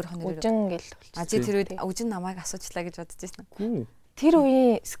тоглолцсон өөрийнхөө нэрээр? Үжин гэл болчихсон. Чи тэр үед үжин намайг асуучлаа гэж бодож байсан уу? Тэр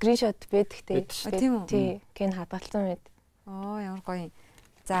үеийн скриншот байдагтэй. Тийм үү? Тий, Ken хадгалсан байд. Ямар гоё юм.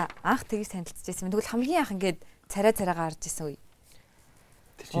 За анх тэгж танилцчихсан. Тэгвэл хамгийн анх ингээд царай гарч исэн үе.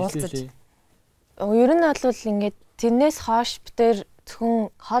 Уулзаж. Ер нь бол ингээд тэрнээс хойш битэр зөвхөн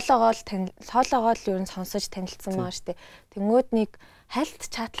хоолоогоо л ер нь сонсож танилцсан маа штэ. Тэнгүүд нэг хальт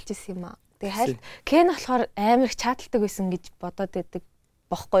чаталж исэн юм аа. Тэгээ хальт Ken болохоор амар их чаталдаг байсан гэж бодоод байдаг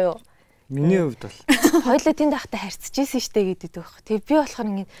бохгүй юу? Миний хувьд бол хоёлоо тэнд ахтай харьцаж исэн штэ гэдэг байх. Тэгээ би болохоор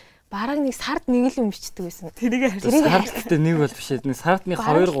ингээд бараг нэг сард нэг л өмчдөг байсан. Тэрийг сардтай нэг бол биш ээ. Сардны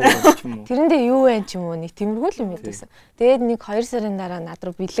 2 3 ч юм уу. Тэрэндээ юу вэ ч юм уу нэг тиймэрхүү л юм ядсан. Тэгээд нэг 2 сарын дараа над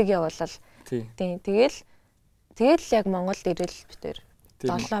руу бэлэг явуулал. Тийм. Тэгэл яг Монголд ирэл битэр.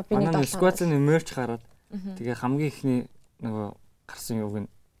 Долоо би нэг 7 сквацны мерч гараад тэгээ хамгийн ихний нөгөө гарсан юуг нь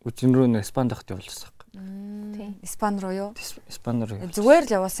үжин рүү Испанд хот явуулсан. Тийм. Испани руу юу? Испани руу. Зүгээр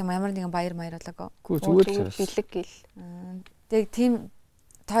л явуулсан юм ямар нэгэн баяр маяралаагаа. Гүү зүгээр л бэлэг гэл. Тэг тийм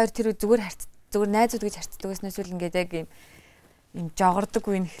хоёр тэр зүгээр найзууд гэж харцдаг байсан эсвэл ингээд яг юм жогордог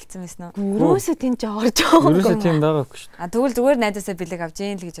үе эхэлсэн байсан уу? Юусоо тийм жогорж байгаа юм. Юусоо тийм байгаагүй шүү дээ. Тэгвэл зүгээр найзаасаа бэлэг авч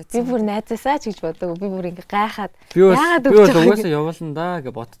ийн л гэж бодсон. Би бүр найзаасаа ч гэж боддог. Би бүр ингээд гайхаад яагаад өгч байгаа угаасаа явуулна да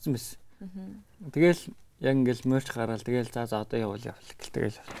гэж бодсон байсан. Тэгэл яг ингээл мерч гараал тэгэл за одоо явуул гэл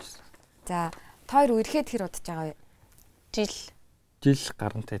тэгэл явчихсан. За хоёр үерхэд хэр удаж байгаа вэ? Жил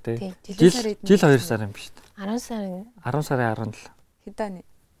гарантай тий. Жил 2 сар юм биш үү? 10 сарын 17. Хэд оны?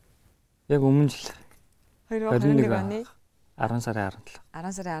 Яг өмнө жил. 2021 оны 10 сарын 17.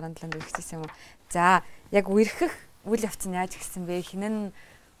 10 сарын 17-нд үерхчихсэн юм уу? За яг үерхэх үйл явц нь яаж эхэлсэн бэ? Хинэн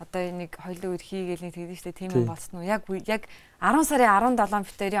одоо нэг хоёулаа үерхий гэл нэг тэгдэж штэ тийм юм болсон уу? Яг 10 сарын 17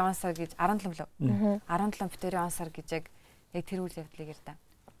 битэрийн он сар гэж 17 лөө. 17 битэрийн он сар гэж яг тэр үйл явдлыг ярьда.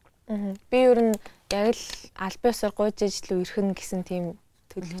 Би ер нь яг л альбиосоор гуйж ижил үерхэн гэсэн тийм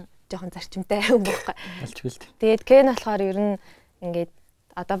төлөв жоохон зарчимтай юм байна. Тэгээд Кен болохоор ер нь ингээд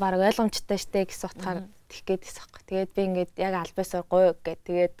одоо баг ойлгомжтой штэ гэсэн утгаар тэгэх гээд байсан. Тэгээд би ингээд яг альбиосоор гуй гэд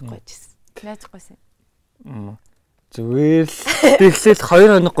тэгээд гуйжсэн. Яаж гуйсан? Зүгээр л тэгсэл 2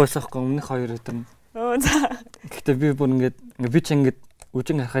 хоног гуйсан байхгүй өмнөх 2 өдөр. За. Гэхдээ би бүр ингээд би ч ингээд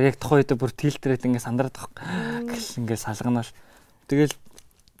үжин харахаар яг тухайн үед бүр тилтрээд ингээд сандраад байхгүй. Гэл ингээд салганаал.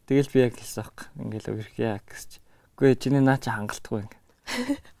 Тэгэл би яг хэлсэн байхгүй. Ингээд өрхийа гэсч. Үгүй чиний наа чи хангалтгүй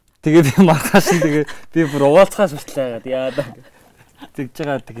ингээд. Тэгээ би мархааш тэгээ би бүр уулзахаас хүртэл байгаад яа даа. Тэгж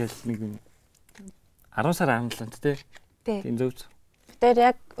байгаа тэгэл нэг 10 сар 17-нд тий. Тийм зөв.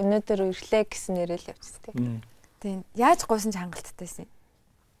 Тэр яг өнөөдөр үрлээ гэсэн нэрэл явчихсан тий. Тийм. Яаж гуйсан ч хангалттай байсан.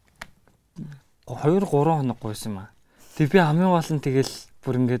 2 3 хоног гуйсан юм аа. Тэг би хамгийн гол нь тэгэл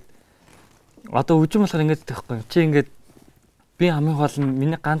бүр ингээд одоо үжим болохоор ингээд тэгэхгүй. Чи ингээд би хамгийн гол нь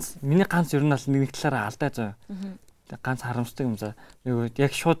миний ганц ер нь бол нэг талаараа алдаа заа. Ганц харамсдаг юм за. Нэг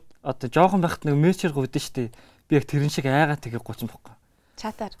яг шууд одоо жоохон байхад нэг мессеж гуйдсан шүү дээ. Би яг тэрэн шиг айгаа тэгээ гуйсан бохгүй.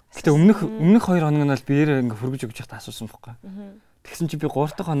 Чатаар. Гэтэ өмнөх 2 хоног нь бол биеэрээ ингээ хөргөж өгч яхад асуусан бохгүй. Тэгсэн чи би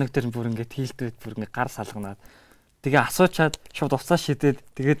 3 дахь хоног дээр бүр ингээ хийлдээд бүр ингээ гар салганаад тэгээ асуучаад шууд уцаа шидэд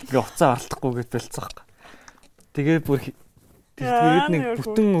тэгээд ингээ уцаа оролдохгүйгээд болцсон бохгүй. Тэгээ бүр тэгээд нэг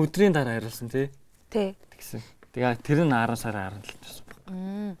бүтэн өдрийн дараа хариулсан тий. Тэгсэн. Тэгээ тэр нь 10 сарын 17-нд байсан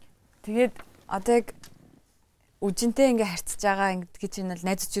бохгүй. Тэгээд одоо яг үжинтэй ингээ харьцаж байгаа гэж энэ бол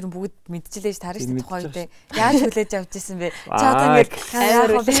найзууд юу бүгд мэдчихлээ тарах шүү тухай үедээ яаж хүлээж авч ирсэн бэ? Чи одоо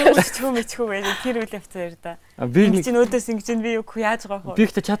ингээ мичхүү байж тэр үйл явцаа яар да. Би чинь өөдөөс ингэж би юу яаж байгаа вэ? Би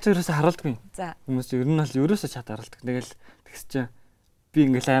ихтэй чат ерөөсө харуулдаггүй. За. Хүмүүс ер нь бол ерөөсө чат харуулдаг. Тэгэл тэгс чинь би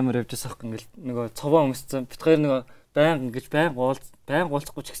ингээл амар явж байгаа ингээл нөгөө цовоо өмссөн. Бит хоёр нөгөө баян ингэж баян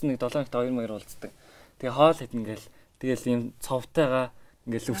уулзахгүй ч гэсэн нэг 7 хоногт 2 маяр уулздаг. Тэгээ хоол хэд ингээл тэгэл ийм цовтойгоо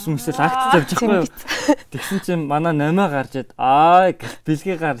ингээл өвсмөсөл акт завж байгаа юу. Тэгсэн чинь манай 8 гарч ид гэл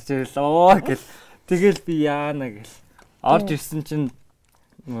бэлгээ гарч ирлээ гэл тэгэл би яана гэл орж ирсэн чинь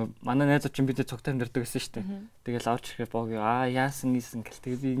манай найзууд чинь бидээ цогтой амьдэрдэг гэсэн шүү дээ. Тэгэл орж ирэхэд бог яасан ийсэн гэл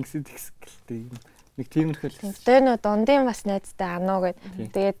тэгээ би ингэсэн тэгс гэл нэг тиймэрхэл. Тэр нөө дундын бас найзтай Ануу гэдэг.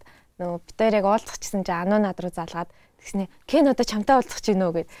 Тэгээд нөө битээр яг уулзчихсан чинь Ануу над руу залгаад тэгснэ Кен одоо чамтай уулзах чинь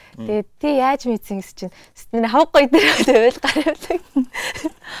нөө гэд. Тэгээд ти яаж мэдсэн гэсэн чинь сэтгэний хав гоё дээр ойл гаравлаа.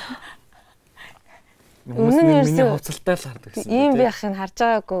 Өмнө нь миний хувцалтай л хардаг гэсэн. Ийм байхыг харж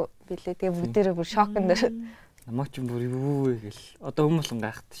байгаагүй билээ. Тэгээ бүгдээрээ бүр шокнд дээр. Намайг ч бүр юу вэ гэл. Одоо хүмүүс л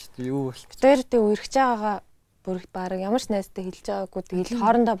гайхдаг шүү дээ. Юу бол. Битээр тэг үерхэж байгаагаа бүр баг ямар ч найзтай хэлж байгаагүй. Тэгэл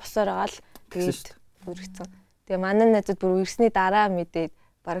хоорондоо босоор байгаа л тэгээд үерхсэн. Тэгээ манай найзууд бүр үерсний дараа мэдээд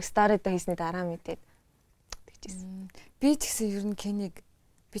баг сторидо хийсний дараа мэдээд тэгжсэн. Би ч гэсэн ер нь Кенийг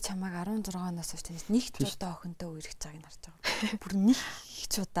би чамайг 16 оноос хойш нэг ч удаа охинтой үерхэж байгааг нь харж байгаа. Бүр нэг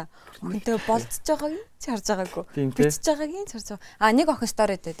ч удаа охинтой болцож байгааг нь ч харж байгаагүй. Бичиж байгааг нь ч харж байгаа. Нэг охин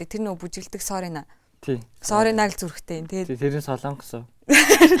сторид байдаг. Тэр нөө бүжиглдэг Сорина. Тий. Соринаг л зүрхтэй. Тэгээд тэрийн солонгос.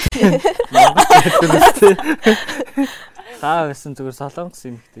 Байсан зүгээр солонгос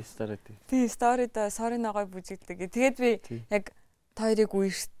юм ихтэй сторид. Тий, сторидо Соринагой бүжигдэг. Тэгээд би яг хоёрыг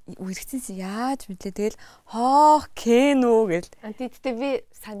үерхсэнс яаж мэдлээ. Тэгэл хоох Кен үү гэл. Тэгтээ би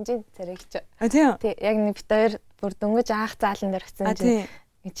санжин царайгч. Тийм. Тий, яг нэг бит хоёр бүр дөнгөж аах заалан дээр гисэн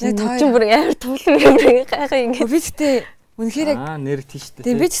чинь. Чинь бүр амар тулан амар гайхаа ингэ. Би тэгтээ Үнэхээр яг нэр тийштэй.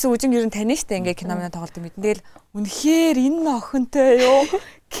 тийм би ч гэсэн үжин ер нь таних штэ ингээ кино минь тоглолт мэдэн. Тэгэл үнэхээр энэ охинтой юу?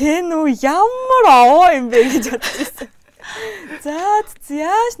 Кен үү ямар аваа юм бэ гэж бодчихсон. За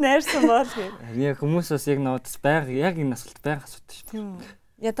яаш найрсан бол гэх. Яг хүмүүс бас яг надад яг энэ асуулт байнга асуудаг шүү. Тийм үү.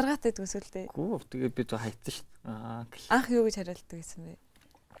 Ядаргаатай төсөөлтэй. Гүү тэгээ би хайцсан шүү. Анх юу гэж хариулдаг гэсэн бэ?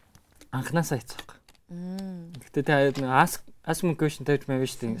 Анханасаа хайцсан. Гэтэ тэ ask me question тавьж маяг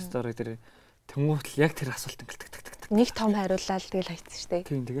шүү дээ стори дээр. Тэнгуутл яг тэр асуулт ингээл нэг том хариуллаа л тэгэл хайцсан шүү дээ.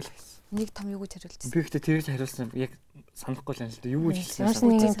 Тийм тэгэл хайцсан. Нэг том юу гэж хариулчихсан. Би ихтэй тэрийг хариулсан яг санахгүй л юм л да. Юу гэж хэлсэн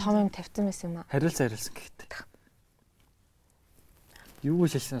юм. Нэг юм том юм тавьсан байсан юм аа. Хариулсан гэхдээ. Юу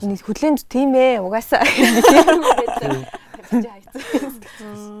гэж хэлсэн бэ? Хүлээнд тийм ээ угаасаа.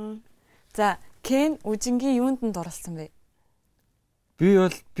 За, Кен үжингийн юунд нь дурлсан бэ? Би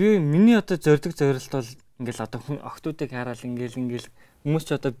миний одоо зориг зорилт бол ингээл одоо охтуудыг хараад ингээл хүмүүс ч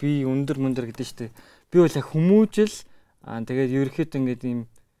одоо би өндөр мөндөр гэдэг нь шүү дээ. Би бол яг хүмүүжил тэгээд ерөөхдөө ингээд ийм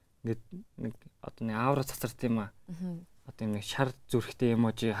ингээд нэг одоо нэг авра цацарт юм аа. Одоо нэг шар зүрхтэй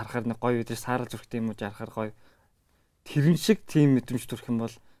эможи харахаар нэг гоё үдээс саарал зүрхтэй эможи харахаар гоё. Тэрэн шиг тийм мэдрэмж төрөх юм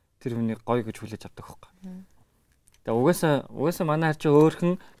бол тэр хүний гоё гэж хүлээж авдаг хөөх. Тэгээ угаасаа манай харч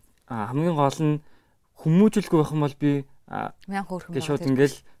өөрхөн хамгийн гол нь хүмүүжүүлгүй байх юм бол би мянга хөөрхөн байгаа. Шууд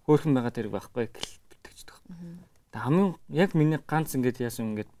ингээл хөөрхөн байгаа дэрэг байхгүй гэл битгчдэг. Тэгээ хамгийн яг миний ганц ингээд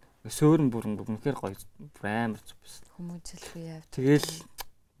яасан ингээд сөөрн бүрэн үнэхээр гоё амар зүс. Хүмүүжүүлгүй яа.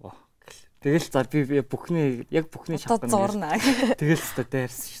 Тэгэл за би бүхний шавхна. Зурна. Тэгэл өстө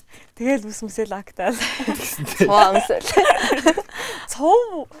дайрсан шүү дээ. Тэгэл ус мөсөл актаас. Цоо мөсөл.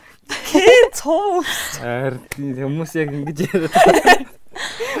 Цоо. Кен цоо. Хүмүүс яг ингэж яриад.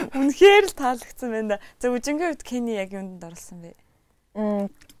 Үнэхээр л таалагдсан байна да. За үжингийн хувьд Кени яг юунд орлсон бэ?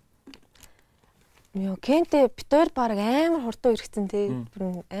 Яа, Кентэй битээр баг амар хурдан иргэсэн тий.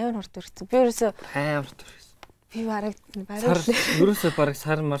 Амар хурдан иргэсэн. Би ерөөсөө амар хурдан иргэсэн. Би бараг ерөөсөө бараг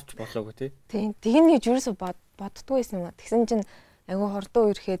сар марч болоогүй тий. Тийм. Тэгин гэж ерөөсөө боддгоо байсан юм а. Тэгсэн чинь айгүй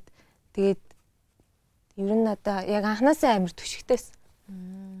хурдан ирэхэд тэгээд ер нь надаа яг анханасаа амар түшигтэйсэн.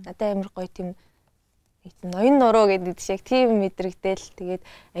 Надаа амар гоё тийм ноён нуруу гэдэг шиг тийм мэдрэгдээл тэгээд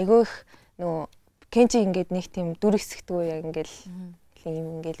айгүй их нөгөө Кенчи ингээд нэг тийм дүр хэсэгдгүү яг ингээл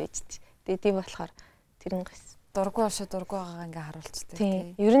юм ингээл ээжч. Тэгээд тийм болохоор тэрэн гайс. Дургу байгаа ингээ харуулцдаг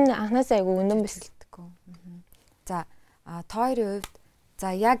тийм. Ер нь анханасаа айгүй өнөн бэсэлдэггүй. За тооёрын хувьд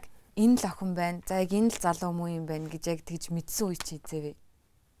за яг энэ л охин байна. За яг энэ л залуу муу юм байна гэж яг тэгж мэдсэн үе чи эзэвэ.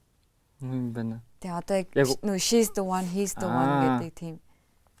 Муу юм байна. Тэгээ одоо яг нөө she's the one, he's the one гэдэг тийм.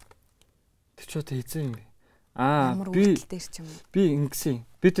 Тэр ч одоо эзэн юм. Би ингэсэн.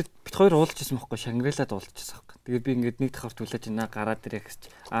 Бид хоёр уулзчихсан байхгүй Шангрилад уулзчихсан байхгүй. Тэгээд би ингээд нэг давхар түлээж байна гараад ирэх гэж.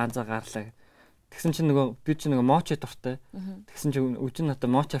 За гарлаа. Тэгсэн чинь би нөгөө мочи дуртай. Тэгсэн чинь үжин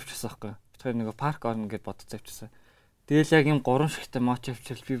надад мочи авчихсан байхгүй. Бид хоёр нөгөө парк орно гэж бодож авчихсан. Тэгэл яг юм 3 шигтэй мочи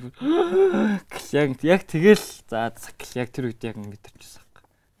авчирл би яг тэгэл за яг тэр үед яг мэдэрчсэн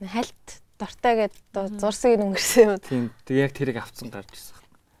байхгүй. Хальт дуртай гэд зурсыг өнгөрсөн юм. Тийм. Тэг яг тэрийг авцсан гарч ирсэн.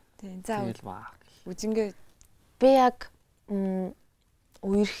 Тийм. За үжингээ би яг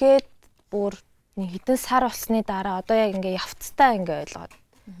үерхэд бүр нэг хэдэн сар болсны дараа одоо яг ингээ явцтай ингээ ойлгоод.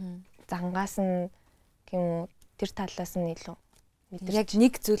 Зангаас нь гэмүү тэр талаас нь илүү яг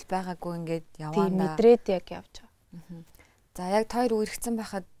нэг зүйл байгаагүй ингээд яваа. Тийм мэдрээд яг явж байгаа. За яг тойр үерхсэн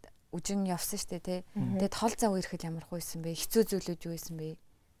байхад үжин явсан штэ тий. Тэгээд хол зав үерхэд ямар хойсон бэ? Хэцүү зүйлүүд юу байсан бэ?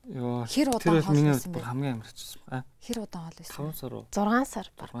 Йоо. Хэр удаан хол байсан бэ? Хамгийн амар хэцүүсэн. Хэр удаан хол байсан? 5 сар уу? 6 сар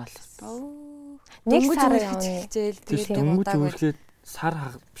баргалсан. Нэг сар явчихжээл тэгээд дөнгөж үерхэд сар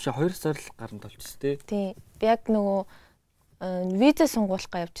биш 2 сар л гаранд болчихсон тий. Тий. Би яг нөгөө виза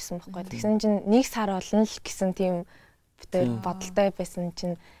сунгуулахгаа явчихсан байхгүй. Тэгсэн чинь 1 сар болно л гэсэн тийм битээр бодолтой байсан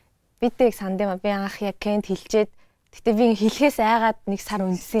чинь бидийг санд юм. Би анх яг Кент хэлчихэд гэтээ би хэлхээс айгаад 1 сар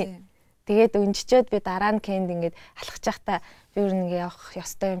үнсэн. Тэгээд үнжчихэд би дараа нь Кент ингээд алхаж байхдаа би өөр нэг явах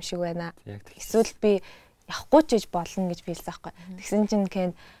ёстой юм шиг байна. Эсвэл би явахгүй ч гэж болно гэж би хэлсэн байхгүй. Тэгсэн чинь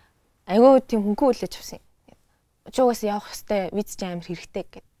Кент айгүй тийм хөнгөн хүлээж авсан. Угаас явах ёстой виз ч амар хэрэгтэй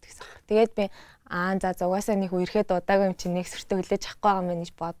гэдгийгсэн. Тэгээд би за угаасаа нэг үерхэд удаагүй юм чинь нэг сөртөө хүлээж авахгүй юм байна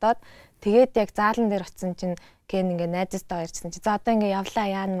гэж бодоод тэгээд яг заалан дээр очсон чинь Кен ингээ найзтайгаа ирсэн чинь за одоо ингээ явлаа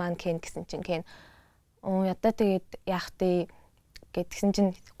яан маань Кен гэсэн чинь Кен ядаа тэгээд яах вэ гэдгсэн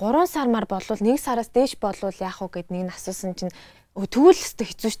чинь 3 сармаар болвол 1 сараас дээш болвол яах вэ гэд нэг нь асуусан чинь тэгвэл өстө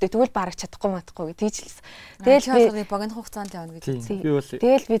хэцүү шттэ тэгвэл бараг чадахгүй матахгүй гэж хэлсэн. Тэгэл би богино хугацаанд явна гэж хэлсэн.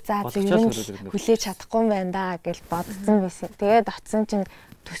 Тэгэл би за ер нь хүлээж чадахгүй юм байна да гэж бодсон байсан. Тэгээд очсон чинь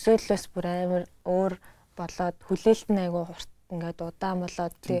төсөөллөөс бүр амар өөр болоод хүлээлт нь айгүй хурд ингээд удаан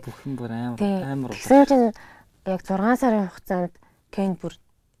болоод тий бүхэн бүр амар тэгсэн чинь яг 6 сарын хугацаанд Кен бүр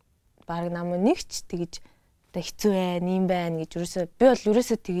баг намайг нэгч тэгж одоо хэцүү юм байна гэж ерөөсөө би бол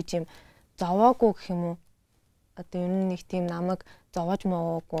ерөөсөө тэгэж юм зовоогүй гэх юм уу. Одоо ер нь нэг тийм намайг зовоож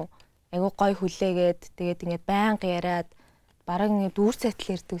мовоогүй. Айгуу гой хүлээгээд тэгээд ингээд байнга яриад бараг ингээд үр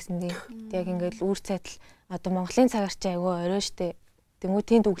цайтал ярьдаг гэсэн тийм. Яг ингээд үр цайтал одоо Монголын цагаар чи айгуу орой штэ. Тэнгүү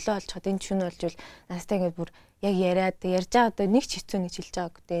тэнд өглөө олж хад энэ шүн болж настай ингээд бүр яг яриад ярьж байгаа одоо нэг ч хэцүү нэг хэлж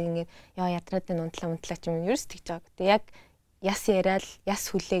байгаа. Тэгээд ингээд яа ядраадын унтлаа ч юм ерөөс тэгж байгаа. Тэгээд яг яс яриад яс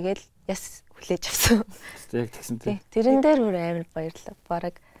хүлээгээл яс хүлээж авсан. Яг тэгсэн тийм. Тэрэн дээр бүр амар баярлаа.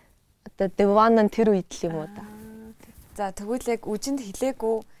 Бараг одоо Devon тэр үед л юм уу да. За тэгвэл яг үжинд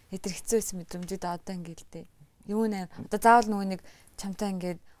хилээгүй хэдэр хэцүү байсан мэдрэмжүүд одоо ингээд л дээ. Юу нэ одоо заавал нөгөө нэг чамтай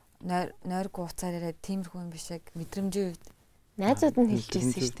ингээд нойргүй уцаар яриад тиймэрхүү юм биш яг мэдрэмжийн үед найзууд нь хэлж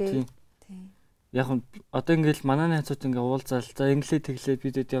ирсэн шүү дээ. Тийм. Яг нь одоо ингээд манай найзууд ингээд уулзаал за инглиш тэглээд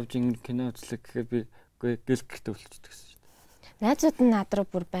бидэд явж ингээд кино үзлэг гэхээр би гэл гэртээ үлчдэг гэсэн шүү дээ. Найзууд нь надруу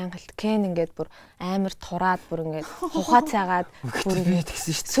бүр байнга л Кен ингээд бүр амар тураад бүр ингээд хухаа цаагаад бүр би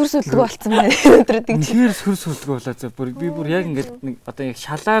тэгсэн шүү дээ. сүр сүлдгөө болцсон байна өдрөд гэж. Тэгэхээр сүр сүлдгөө болоо за бүр би бүр яг ингээд нэг одоо яг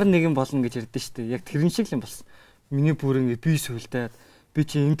шалаар нэгэн болно гэж ярьдэн шүү дээ. Яг тэрэн шиг юм болсон. Миний бүр ингээд би сүлдээд би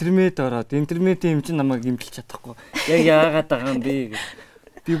чи интернет ороод интернетийн юм чи намайг имжилж чадахгүй. Яг яагаад байгаа юм бэ гэж.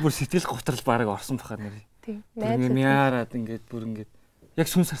 Би бүр сэтгэл готрол бараг орсон баха нэр. Тийм. Найзууд яарад ингээд бүр ингээд яг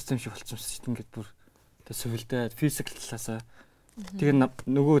сүнс харсан юм шиг болчихсон шүү дээ. Ингээд бүр тэ сүлдээд физикл талаасаа тэгээ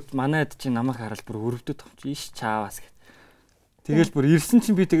нөгөө манайд чи намайг хараад бүр өрөвдөд томч иш чаавас гэв. Тэгэл бүр ирсэн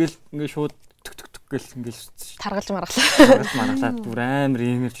чинь би тэгэл ингээд шууд төк гэл ингээд таргалж маргалаа. Таргалж маргалаад бүр амар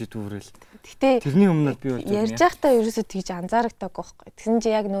энержи дүүрэл. Гэтэ тэрний өмнө би бол ярьж байхдаа ерөөсөө тэгж анзаарагдаагүй байхгүй. Тэгсэн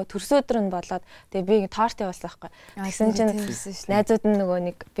чи яг нөгөө төрсөдөр нь болоод тэгээ би торт явуулсан байхгүй. Тэгсэн чинь найзууд нь нөгөө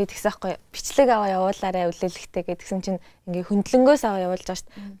нэг би тэгсэн байхгүй. Бичлэг аваа явуулаарай үлээлэхтэй гэж тэгсэн чинь ингээ хөндлөнгөөс аваа явуулж байгаа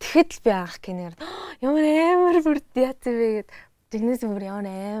шүү дээ. Тэгэхэд л би анх кинээр ямар амар бүр яац вэ гэд тэгнээс бүр ямар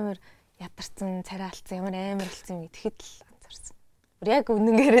амар ядарсан царай алдсан ямар амар болсон юм тэгэхэд л анзаарсан. Бүр яг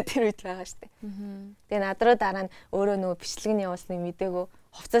үнэнээрээ тэр үед байгаа шүү дээ. Тэгээ над руу дараа нь өөрөө нөгөө бичлэгний явуулсныг мдээгүй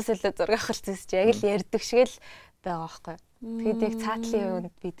хувцас өлөө зураг авахлцсан чи яг л ярьдаг шиг л байгаа байхгүй. Тэгэд яг цаатлын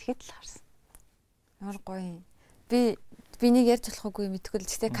юунд би тэгэхэд л харсан. Ямар гоё. Би нэг ярьж болохгүй мэдгүй л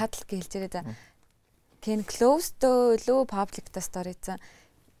гэхдээ кадл гэлж ирээ за. Ken close to low public та story цаа.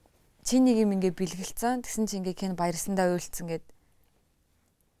 Чи нэг юм ингээ бэлгэлцэн тэгсэн чи ингээ Ken баярсандаа уйлцсан гэд.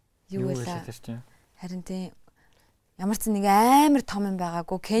 Юу байлаа. Харин тийм ямар ч нэг амар том юм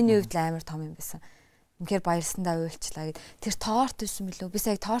байгаагүй Ken-ийн хувьд л амар том юм байсан. Үнэхээр баярсандаа уйлчлаа гэд. Тэр торт байсан билүү? Би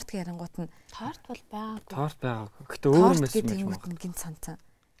сая торт ярангуут нь торт бол байгаагүй. Торт байгаагүй. Гэтэ өөр юм байсан юм байна. Гинт санцсан.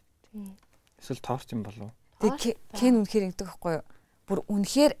 Тийм. Эсвэл торт юм болов уу? Тэг Ken үнэхээр ингэдэг байхгүй юу? Бүр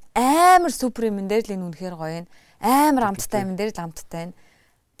үнэхээр амар супер юм дээр л энэ үнэхээр гоё юм. Амар амттай юм дээр л амттай байна.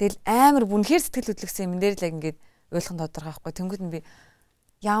 Тэгэл амар үнэхээр сэтгэл хөдлөсөн юм дээр л яг ингээд ойлгон тодорхой байхгүй. Тэнгүүд нь би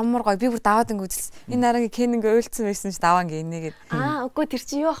ямар гоё би бүр даваад ингэ үзсэн. Энэ нарагийн Ken ингээ уйлцсан байсан ч даваа ингээ инегээд. Үгүй тэр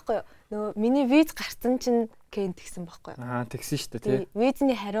чи юу байхгүй юу? Нөгөө миний виз гарсан чинь Ken тэгсэн байхгүй юу? Тэгсэн шүү дээ тий.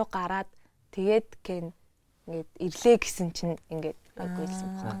 Визний хариу гараад тэгээд Ken ингээд ирлээ гэсэн чинь ингээд гуйлсан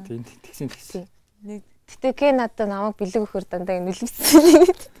байна. Тийм тэгсэн. Нэг гэтээ Ken надад намайг бэлэг өгөхөр дандаа нүлэмссэн.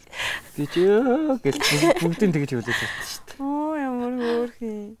 Би ч гэл бүгдийг тэгж хөлөөж байсан шүү дээ. Оо ямар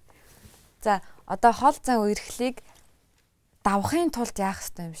хөөрхий. За одоо хол зан үерхлийг давахын тулд яах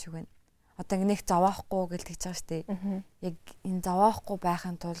ёстой юм шиг байна. Одоо нэг зовоохгүй гэж тэгж байгаа шүү дээ. Яг энэ зовоохгүй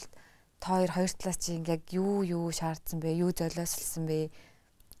байхын тулд та хоёр талаас чи яг юу шаардсан бэ? Юу золиослсон бэ?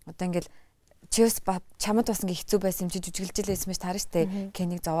 Одоо ингээл чивс чамд бас ингээ хэцүү байсан юм чи жүжиглжлээсэн мэт таарна штэ.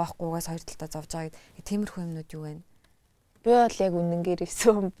 Кенийг зовоохгүйгээс хоёр талдаа зовж байгаа гэдэг тиймэрхүү юмнууд юу вэ? Би бол яг үнэнгээр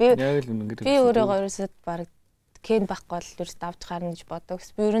ирсэн. Би өөрийгөө ерөөсөд баг Кен байхгүй бол ерөөс давж гарна гэж боддог.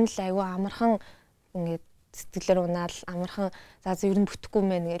 Би ер нь л айгүй амархан ингээд сэтгэлээр унаал амархан за ер нь бүтэхгүй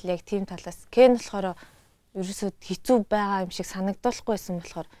мэн гэл яг тийм талаас Кен болохоор ерөөсөд хэцүү байгаа юм шиг санагдуулахгүйсэн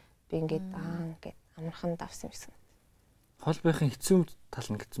болохоор би ингээд ингээд амархан давсан юм шиг. Хол байхын хэцүү тал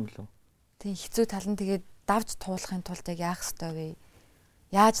нь гэсэн мөлөө. Тийм хэцүү тал нь тэгээд давж туулахын тулд яг яах ёстой вэ?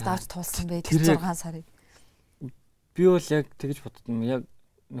 Яаж давж туулсан бэ? 6 сарын. Би бол яг тэгж боддоо яг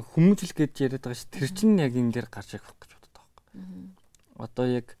хүмүүжил гэж яриад байгаа ш тэр чинь яг энэ дээр гарч ирэх гэж боддог байхгүй. Одоо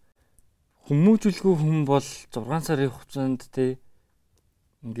яг хүмүүжүүлгүй хүн бол 6 сарын хугацаанд те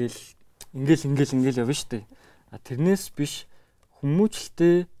ингээл явна штэ. Тэрнээс биш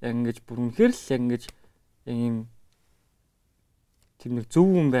хүмүүжлтэй яг ингэж бүр үнэхээр л яг ингэж ийм тэр нэг зөв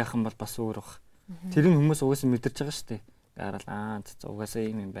хүн байх юм бол бас өөр баг. Тэр нь хүмүүс угаасаа мэдэрч байгаа штэ. Гараад угаасаа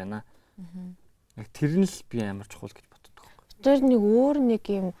ийм юм байна. Яг тэр нь л би амар чухал гэж боддог. Тэр нэг өөр нэг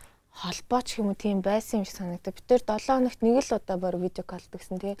юм холбооч юм уу тийм байсан юм шиг санагдав. Би тэр 7 хоногт нэг л удаа бор видео колл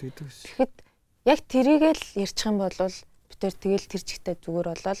гэсэн тий. Тэгэхэд яг тэрийг л ярьчих юм бол битэр тэгэл тэр чигтээ зүгээр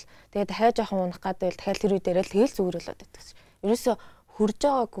болол тэгээ дахиад жоохон унах гадайвал дахиад тэр үе дээрээ л тэгэл зүгээр болоод байдаг. Ерөөсө хурж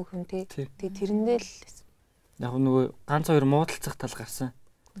байгаагүй хүн тий. Тэгээ тэрэндээ л яг нөгөө ганц хоёр муудалцах тал гарсан.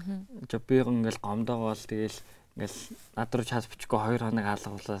 Би ингээл гомдоогоол тэгэл ингээл над руу чаас бичихгүй 2 хоног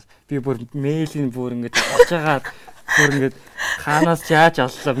алгуулаад би бүр мэйлийн бүр ингээд очиагаад бүр ингээд хаанаас яаж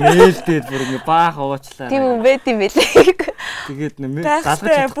оллоо мэйл дээр бүр ингээд баах уучлаа. Тийм юм байт юм байлээ. Тэгээд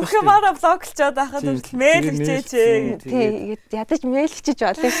залгаж бүх юмараа блоклчоод байхад мэйл хийчихээч. Тийм ядаж мэйл хийчих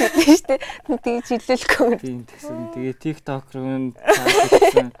болно шүү дээ. Тэгээд чиглэлгүй. Тийм тэгсэн. Тэгээд TikTok руу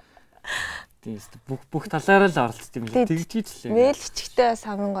таасан. Тийм бүх талаараа л оролцсон юм лээ. Тэгж ийлээ. Мэйл хийхдээ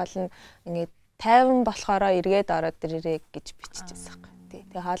самын гол нь ингээд 50 болохоороо эргээд ороод ирээрэй гэж биччихсэн байхгүй.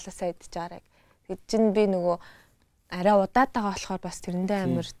 Тэгээ хоолоосоо идчихаарай. Тэгээд чинь би нөгөө арай удаатайгаа болохоор бас тэрэндээ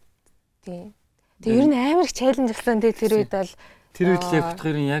амар тийм. Тэгээ ер нь амар их челленж болсон тэр үед бол тэр үед л яг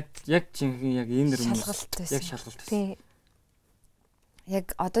бодохоор яг жинхэнэ яг энэ шалгалт байсан. Яг шалгалт байсан. Тийм. Яг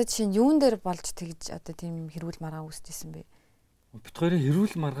одоо жишээ нь юун дээр болж тэгж одоо тийм хэрүүл маргаан үүсчихсэн бэ? Бид хоёрын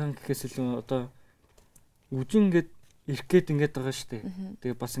хэрүүл маргаан гэхээс илүү одоо үжин ингээд ирэх гээд ингээд байгаа штэ.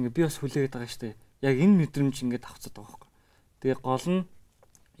 Тэгээ бас ингээд би бас хүлээгээд байгаа штэ. Яг энэ мэдрэмж ингээд авцаад байгаа байхгүй. Тэгээ гол нь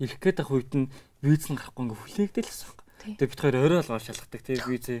ирэх гээд ах үед нь виз нь гарахгүй ингээд хүлээгдэл гэсэн байхгүй. Тэгээ бид хоёр орой болгоо шалгадаг тий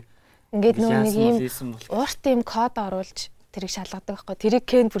визээ. Ингээд нэг юм уурт юм код оруулж тэрийг шалгадаг байхгүй. Тэрийг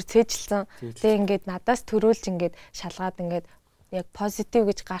Кен бүр цээжилсэн. Тэгээ ингээд надаас төрүүлж ингээд шалгаад ингээд яг позитив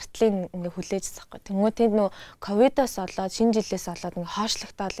гэж гартлын ингээ хүлээжсэн байхгүй. Тэнгүү тэнд нөө ковидоос болоод шинэ жилээс болоод ингээ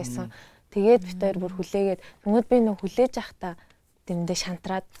хоошлогтоол байсан. Тэгээд бид хоёр бүр хүлээгээд тэнгүүд би нөө хүлээж явахдаа тэрэндээ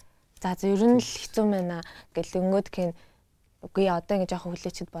шантраад за ер нь л хэцүү байна гэл өнгөд Кен үгүй одоо ингээ жоохон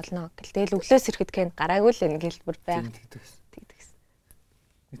хүлээчихэд болно гэл. Тэгэл өглөөс ирэхэд Кен гараагүй л ингээ гэл бүр байг. Тэгдэгс.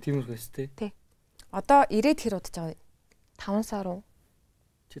 Тиймэрхүү өстэй. Тий. Одоо ирээд хэр удаж байгаа вэ? 5 сар уу?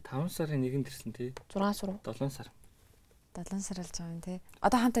 Чи 5 сарын 1-нд ирсэн тий. 6 сар уу? 7 сар. 7 сар болж байгаа юм тий.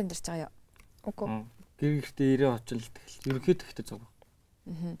 Одоо хамт амьдарч байгаа юу? Үгүй. Гэр гэртээ ирээ очил тэгэл. Ерөнхийдөө ихтэй зов.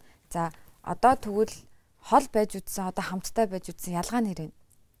 За одоо тэгвэл хол байж үтсэн одоо хамттай байж үтсэн ялгаа нэр вэ?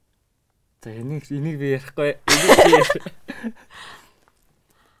 За энийг би ярихгүй.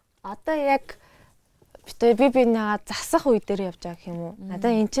 Одоо яг би нэгаа засах үе дээр явж байгаа гэх юм уу?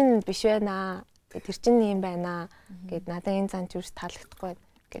 Надаа эн чинь биш байна. Тэр чинь юм байна. Гэт надаа энэ зан чирс таалагдахгүй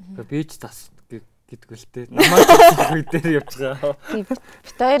байна. Би ч зас гэдгүй л дээ. Намайг засах үе дээр явж байгаа.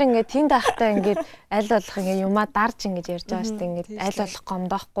 Бид хоёр ингээд тэнд ахтай ингээд аль болох ингээд юмаа дарж ингэж ярьж байгаа шүү дээ. Ингээд аль болох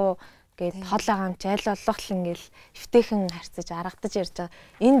гомдоохгүй гээд хол байгаа юм чи аль болох л ингээд эвтэйхэн харьцаж аргадаж ярьж байгаа.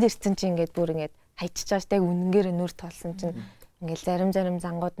 Энд ирсэн чи ингээд бүр ингээд хайчиж байгаа шүү дээ. Үнэнгээр нүр толсон чинь ингээд зарим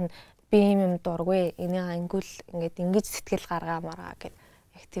зангууд нь би юм дургүй. Энийг ангиул ингээд ингэж сэтгэл гаргаа маргаа гэд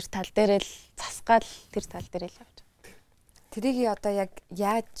яг тэр тал дээр л засгаал тэр тал дээр л явж байгаа. Тэрийг одоо яг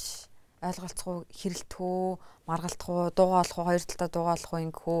яаж ойлголцох уу, хэрэлдэх үү, маргалдах уу, дуугаалах уу, хоёр талдаа дуугаалах уу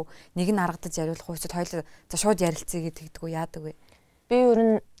ингэх үү, нэг нь аргадаж яриулах уу, эсвэл хоёул за шууд ярилцъя гэдэгдэг үү, яадаг вэ? Би ер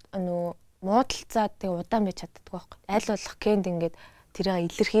нь муудалцаад тэг удаан байж чаддаг байхгүй. Аль болох Кенд ингээд тэрийг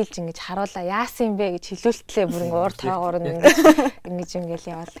илэрхийлж ингэж харуулаа яасан юм бэ гэж хэлүүлтлээ бүр ингээ урд таагаар нь ингэж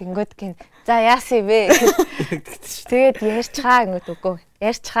ингээл яваал. Тэнгүүд Кен за яасан юм бэ? Тэгээд ярьчгаа ингээд үгүй.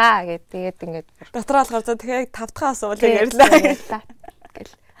 Ярьчгаа гэд тэгээд ингээд дотроо болохоор за тэгээд 5 дахь асуулыг ярьлаа.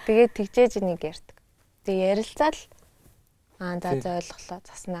 Тэгээд тэгжээж нэг ярьдаг. Тэгээ ярилцаал за ойлголоо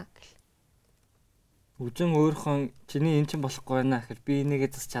заснаа гэл. Үжин өөрхөн чиний эн чинь болохгүй байна гэхэл би энийгээ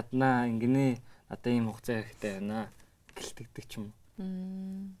зас чаднаа ингэнэ. Одоо ийм хугацаа хэрэгтэй байна гэлтэгдэг ч юм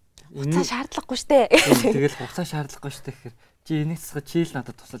уу. Хугацаа шаардлагагүй штэ. Тэгэл хугацаа шаардлагагүй штэ гэхээр чи энийг засах чи л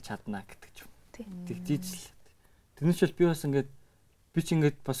надад тусалж чаднаа гэдэг ч юм. Тэгжиж л. Тэрнээс би бас ингээд би ч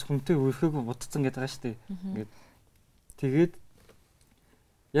ингээд бас хүнтэй өрхөөг бодцсон гэдэг байгаа штэ. Ингээд тэгээд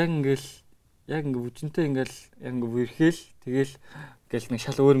яг ингээд үжинтэй ингээл яг ингээд үерхээл тэгэл гэл нэг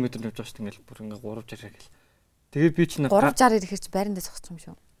шал өөр мэдрэмж авч байгаа шүү дээ ингээл бүр ингээд 360 гэл. Тэгээд би ч нэг 360 ирэхэрч байран дээр зогсчих юм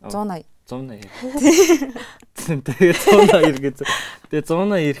шүү. 180. 180. Тэгээд 180 иргээд. Тэгээд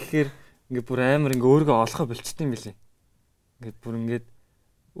 180 ирэхээр ингээд бүр амар ингээд өөрийгөө олохоо болчтой юм билий. Ингээд бүр ингээд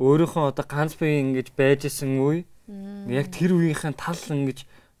өөрийнхөө одоо ганц бие ингэж байж исэн үе яг тэр үеийнхэн тал ингэж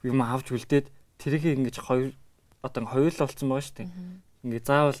юм авч үлдээд тэрийг ингэж хоёр одоо хоёул болсон байгаа шүү дээ. Ингээ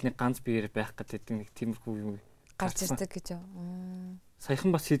заавал нэг ганц биеэр байх гэдэг нэг тиймэрхүү юм гарч ирдэг гэж юу. Саяхан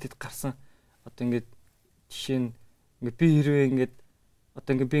бас хийдэд гарсан. Одоо ингээд жишээ нь ингээ би хэрвээ ингээд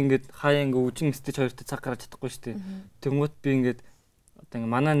одоо ингээ би ингээд хаяа ингээ үжин стеж хоёртой цаг гаргаж чадахгүй шүү дээ. Тэнгүүт би ингээд одоо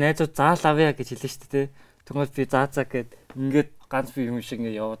ингээ манай найзууд заал авъя гэж хэлсэн шүү дээ. Тэнгүүт би заа гэд ингээд ганц би юм шиг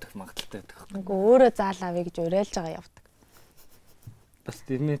ингээ яваад их магадaltaй байдаг. Ингээ өөрөө заал авъя гэж уриалж байгаа явдаг. Бас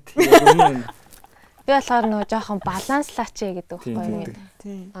тийм ээ. Би Би болохоор нөгөө жоохон баланслаач гэдэг байхгүй юу?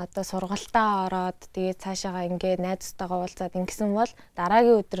 Тийм. Одоо сургалтаа ороод тэгээд цаашаага ингээд найзтайгаа уулзаад ингэсэн бол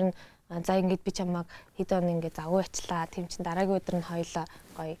дараагийн өдөр нь за ингээд би чамайг хэд он ингээд завгүй ачлаа. Тэм чин дараагийн өдөр нь хоёлоо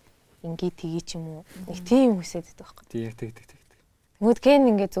гоё ингээд тгий ч юм уу. Нэг тийм хүсэж байдаг байхгүй. Тэг. Тэгмүүд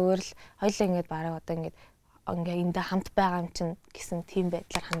Кен ингээд зүгээр л хоёлоо ингээд бараг одоо ингээд эндээ хамт байгаа юм чин гэсэн тийм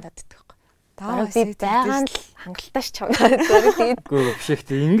байдлаар хандаад байдаг байхгүй. Бараг би байгаа нь л хангалттай ч чамдаа зүгээр тэгээд үгүй биш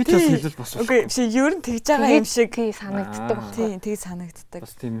ихтэй ингэж бас хэлвэл бас үгүй биш ер нь тэгж байгаа юм шиг санагддаг байхгүй. Тийм тэг санагддаг.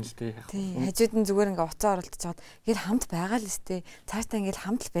 бас тийм л дээ. Тийм хажууд нь зүгээр ингээ уцаа оролдож чад гээд хамт байгаа л өстэй цаашдаа ингээл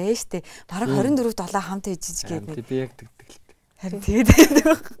хамт л байж штэ бараг 24/7 хамт ээжиж гээд би яг тэгдэг л дээ. харин тэгээд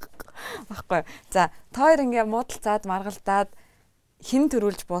баггүй. За та хоёр ингээ муудалцаад маргалдаад хин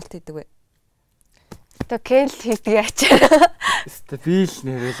төрүүлж болт хийдэг вэ? Одоо Кен л хийдэг ячаа. Өстө би л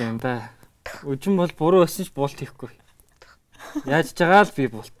нэрэл юм да. Өчн бол буруу байсан ч болт хийхгүй. Яаж ч байгаа л би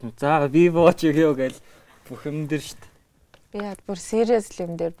болтно. За би бооч өгөө гээл бүх юм дээр штт. Би яд бүр serious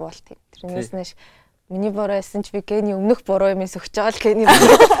юм дээр болт хий. Тэрнээс нэш миний буруу байсан ч би Кений өмнөх буруу юмээс өгч байгаа л Кений.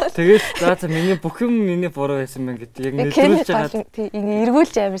 Тэгээд за миний бүх юм миний буруу байсан мэн гэдэг яг нэрлүүлж байгаа. Ингээ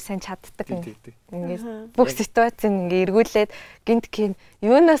эргүүлж амар сайн чаддаг. Ингээ бүх ситуацийг ингээ эргүүлээд гинт Кен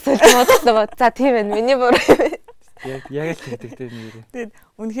юунаас л бодсон. За тийм байна. Миний буруу юм. Яг л тэгдэг те нэрээ. Тэгээд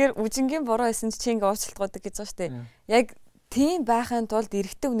үнэхээр үжингийн буруу байсан чи ингээ уучлалтгуудаг гэж байгаа штэ. Яг тийм байхын тулд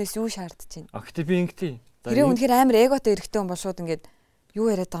эрэгтэй хүнээс юу шаардж байна? Гэхдээ би ингэдэг. Тэр үнэхээр амар эготой эрэгтэй хүн бол шууд ингээд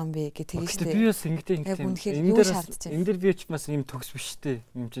юу яриад байгаа юм бэ гэж тэгэж штэ. Би бас ингэдэг. Энэ дээр би ч бас юм төгс биш те.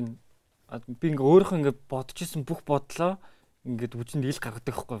 Юм чин би ингээ өөрийнхөө ингээ бодож исэн бүх бодлоо ингээд үжинд ил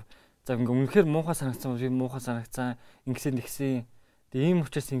гаргадаг байхгүй. За ингээ үнэхээр муухай санагцсан би муухай санагцсан ингэсэн. Тэгээ ийм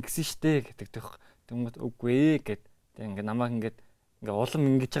учраас ингэсэн штэ гэдэг дэх. Тэнгүүд үгүй ээ гэд. Тэгээ ингээ намайг ингээ улам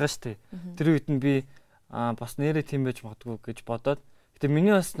ингэж байгаа штэ. Тэр үед нь би бас нэрээ тийм байж магадгүй гэж бодоод. Гэтэ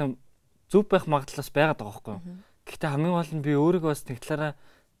миний бас зүв байх магадлалаас байгаад байгаа байхгүй. Гэхдээ хамгийн гол нь би өөрийгөө бас нэг талаараа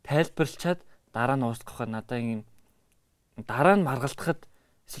тайлбарлчаад дараа нь уучлах надаа юм дараа нь маргалдахад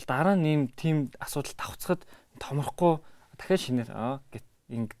эсвэл дараа нь ийм тийм асуудал давцахад томрохгүй дахиад шинээр гэт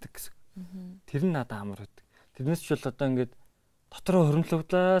ингэдэг гэсэн. Тэр нь надад амар байдаг. Тэрнээс ч бол одоо ингээд дотроо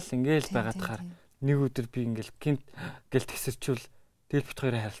хөрөмлөвдлээ л ингээл байгаад хахаар нэг өдөр би ингээл гинт гэл тгсэрчүүл тэгэл бит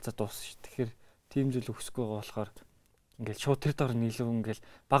хоёроо харилцаа дуусна шүү. Тэгэхээр тийм зүйл өгсөхгүй байгаа болохоор ингээл шууд тэр дор нь илүү ингээл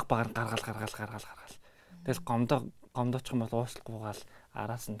баг багаар гаргаал. Тэгэл гомдоочих юм бол уушлахгүйгаал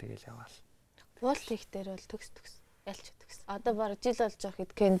араас нь тэгэл яваал. Болт их дээр бол төгс ялч төгс. Одоо баг жил болж байгаа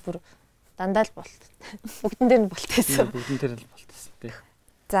хэд Кен бүр дандаа л болт. Бүгдэн дээр нь болт гэсэн. Бүгдэн дээр нь болт гэсэн тий.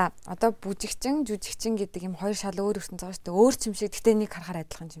 За одоо бүжигчин, жүжигчин гэдэг юм хоёр шал өөр ертөнц байгаа шүү дээ. Өөр юм шиг гэхдээ нэг харахаар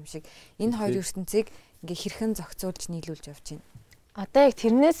адилхан юм шиг. Энэ хоёр ертөнцийг ингээ хэрхэн зохицуулж нийлүүлж явж байна. Одоо яг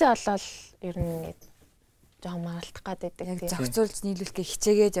тэрнээсээ болоод ер нь ингээ жоохон маралтах гэдэг. Яг зохицуулж нийлүүлэхээ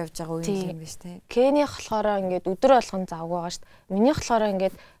хичээгээд явж байгаа үе юм биш үү? Кенийх болохоор ингээ өдөр болгон завгүй байгаа шүү дээ. Минийх болохоор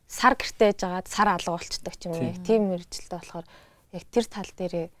ингээ сар гэртээж жагаад сар алга болчдөг ч юм уу. Яг тийм мэрэгчлээ болохоор яг тэр тал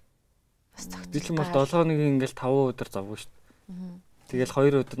дээрээ бас зохицуулж. Би ч юм бол 7 хоногийн ингээл 5 өдөр завгүй шүү дээ. Тэгэл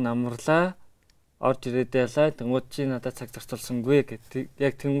 2 өдөр намрлаа. Орж ирээд ялаа. Тэнгууд чи надад цаг зарцуулсангүй гэд.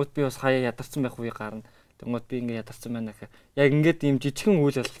 Яг тэнгууд би бас хаяа ядарсан байх үе гарна. Тэнгууд би ингээ ядарсан байна гэхээр яг ингээд ийм жижигхэн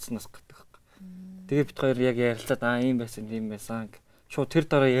үйл болцсноос гэдэг. Тэгээ бит хоёр яг ярилцаад ийм байсан. Шууд тэр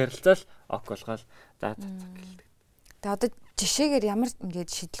дараа ярилцаал ок болгоол. За гэлдэг. Тэгээ одоо жишээгээр ямар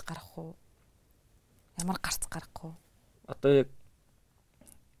ингээд шийдэл гарах уу? Ямар гарц гарах уу? Одоо яг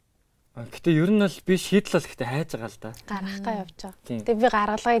гэтээ ер нь бол би шийдэл бол гэтээ хайж байгаа л да. Гаргахгаа явж байгаа. Тэгээ би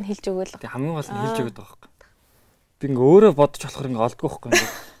гаргалгааг нь хэлж өгөөл. Тэгээ хамгийн гол нь хэлж өгöd байгаа байхгүй. Би ингээ өөрөө бодож болохоор ингээ олдгүй байхгүй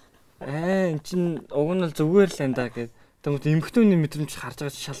ингээ. Эн чин уг нь бол зүгээр л энэ да гэд. Тэгмэд эмхтөний мэдрэмж харж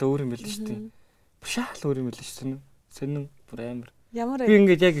байгаа чи шал өөр юм байл шүү дээ. Бушаал өөр юм байл шүү дээ. Сонин бүр амар. Ямар би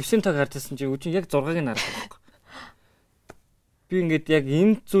ингээд яг 9 таг харж байсан чи үгүй яг 6-ыг нь харах байхгүй. Би ингээд яг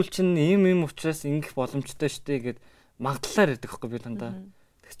энэ зүйл чинь ийм учраас ингэх боломжтой шүү дээ гэд магадлалаар ярьдаг байхгүй би дандаа.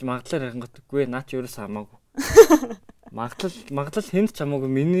 Тэгэж магадлалаар яринготгүй наа чи ерөөс хамаагүй. Магадлал хэнд ч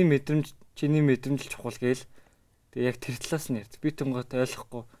хамаагүй миний мэдрэмж чиний мэдрэмж чухал гээл. Тэгээ яг тэр талаас нь ярьд. Би тэнгот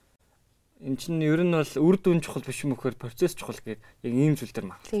ойлгохгүй. Энд чинь ер нь бол үр дүн чухал биш юм өгөхөр процесс чухал гэдэг яг ийм зүйл дээр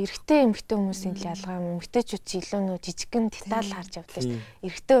маа. Тэгээ эрэгтэй эмэгтэй хүмүүсийн л ялгаа юм. Эмэгтэйчүүд чи илүү нөө жижигхэн деталь харж явдаг шүү.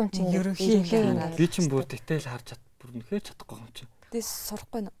 Эрэгтэй хүн чинь ерөнхийдөө би чинь бүр деталь харж бүр нөхөж чадахгүй юм чинь. Тэс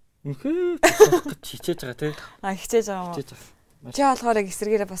сурахгүй нөө. Нөхөж сурах гэж хичээж байгаа тий. Хичээж байгаа юм. Чи болохоор яг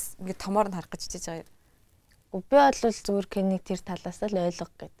эсрэгээрээ бас ингээд томоор нь харах гэж хичээж байгаа юм. Би бол зүгээр Кенийг тэр талаас л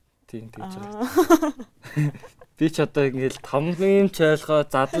ойлгох гээд. Тийм тэгж байгаа. Би ч одоо ингээл томгийн ч ойлгоо,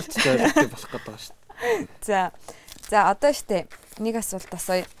 задлалч ч ойлгох болох гэдэг байна шүү дээ. За одоо штэ нэг асуулт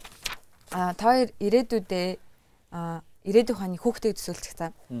асууя. Та хоёр ирээдүйдээ ирээдүйн хааны хүүхдээ төсөөлчих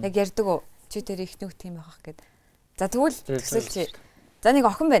цаа. Яг ярьдаг уу? чи тэр их нүг тийм байх гэд. За тэгвэл төсөөлч. За нэг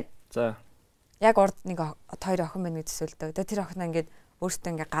охин байна. За. Яг урд нэг хоёр охин байна гэж төсөөлдөө. Тэгээ тэр охин ингээд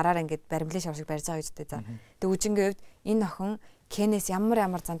өөртөө ингээд гараараа ингээд баримлын шавшиг барьж байгаа гэж дээ. За. Тэгээ үжингийн хувьд энэ охин Кенээс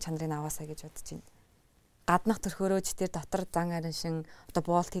ямар зан чанарыг аваасаа гэж бодож байна. Гаднах төрхөөрөөч тэр дотор зан арин шин одоо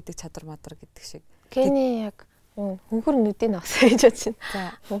боолт хийдэг чадвар мадар гэдэг шиг. Кени яг хөнхөр нүдийг авсаа гэж бодож байна. За.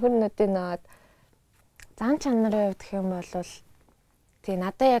 Хөнхөр нүдийг наваад зан чанарын хувьд гэх юм бол тий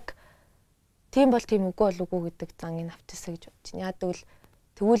надаа яг тийм бол тийм үгүй бол үгүй гэдэг заныг авчихсаа гэж бодож байна. Яг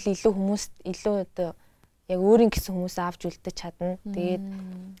тэгвэл илүү хүмүүст илүү одоо яг өөрийн гэсэн хүмүүс авч үлдэж чадна. Тэгээд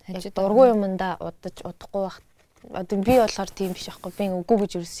яг дургүй юмдаа удахгүй байх. Одоо би болохоор тийм биш байхгүй. Би үгүй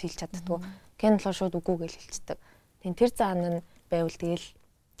гэж юу хэлж чаддаггүй. Кен болохоор шууд үгүй гэж хэлцдэг. Тийм тэр заан нь байвал тэгэл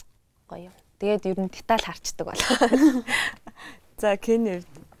гоё юм. Тэгээд ер нь деталь харцдаг болоо. За Кен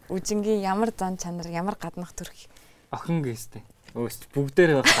үжингийн ямар зан чанар, ямар гаднах төрх охин гэстэй. Өөс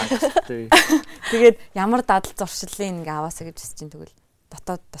бүгдээр байх хэрэгтэй. Тэгээд ямар дадал зуршлын ингээ аваасаа гэж хэлж чинь тэгвэл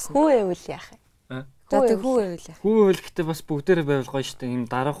дотоод тасна. Хүү эвэл яах юм? За тэг хүү эвэл яах. Хүү эвэл гэхдээ бас бүгдээр байвал гоё штэ. Им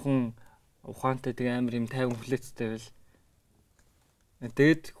дараахан ухаантай тэг амар юм 50 хүлээцтэй байвал.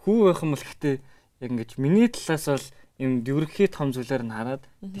 Тэгээд хүү байх юм бол гэхдээ яг ингэж миний талаас бол юм ерөнхий том зүйлээр нь хараад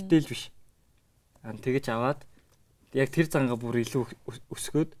дитейл биш. Тэгэж аваад яг тэр зангаа бүр илүү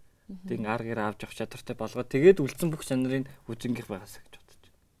өсгөөд тэг ар гэр авч явах чадвартай болгоод тэгээд үлдсэн бүх чанарыг үжингийнх байгаасаа гэж бодож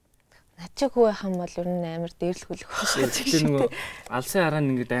байна. Над чи хүү байх юм бол ер нь амар дээрлэхүүлэх байх. Тэгээд нөгөө алсын хараа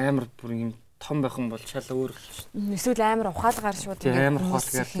нь ингэж амар бүр юм том байх юм бол шал өөр л шүү дээ. Эсвэл амар ухаалгаар шууд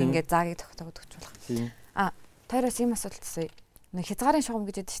ингэ заагийг тогтоогд өгч болох. Тойроос ийм асуулт асууя. Нэг хязгаарын шугам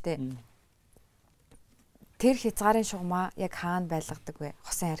гэж яддаг штэ. Тэр хязгаарын шугамаа яг хаана байлгадаг вэ?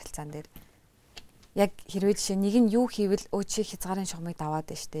 Хосын харилцаан дээр. Яг хэрвээ жишээ нэг нь юу хийвэл өө чи хязгаарын шугамыг даваад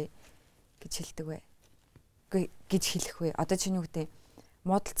байна штэ гэж хэлдэг вэ? Гэж хэлэх вэ? Одоо чи юу гэдэг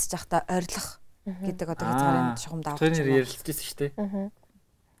муудалцж явахдаа орилох гэдэг одоо хязгаарын шугамд авах гэж байна. Тэр ярилцчихсан штэ.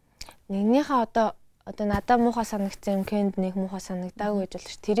 Нэгнийхээ одоо надад муухай санагдсан юм Кенд нэг муухай санагдаагүй гэж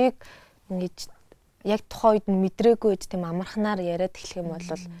болж тэрийг ингэж яг тухайн үед нь мэдрээгүй гэж тийм амархнаар яриад эхлэх юм бол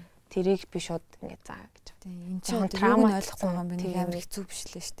тэрийг би шууд ингэ заа гэж. Энэ ч траума ойлгохгүй юм би нэг амар хэцүү биш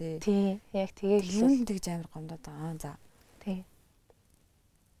лээ штэ. Тий, яг тэгээ хэлсэн тэгж амар гомдоод байгаа. За. Тий.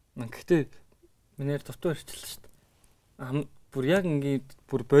 Гэхдээ минийэр дутуу ирчихлээ штэ. Бүр яг ингэ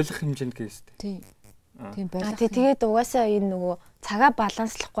бүр болох хэмжээнд гээстэй. Тий. Тийм болох. Тэгээд угаасаа энэ нөгөө цагаа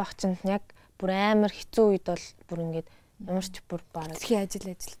баланслахгүй байх чинь яг бүр амар хэцүү үед бол бүр ингэ ямар ч бүр бараг дэлхийн ажил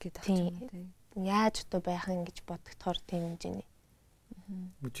гээд авчих юм тий. Яаж одоо байх юм гэж боддогдохоор тийм хэмжээний.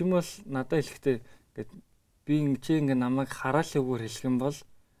 Үчим бол надад хэлэхдээ ингээд би ингэ намайг хараалын үгээр хэлэх юм бол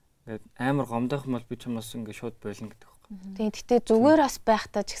ингээд амар гомдох юм бол би чамаас ингэ шууд болно гэдэг байхгүй. Тийм гэхдээ зүгээр бас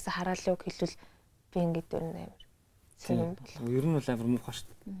байхдаа ч гэсэн хараалын үг хэлвэл би ингэ дөр амар юм бол. Ер нь бол амар муухай шүү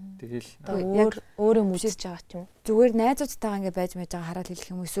дээ. Тэгэл өөрөө мүжиж байгаа ч юм. Зүгээр найзуудтайгаа ингэ байж байж байгаа хараал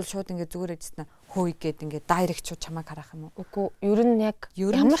хэлэх юм эсвэл шууд ингэ зүгээр ажиллана хөөе гэд ингэ дайрект шууд чамайг харах юм уу? Үгүй ер нь яг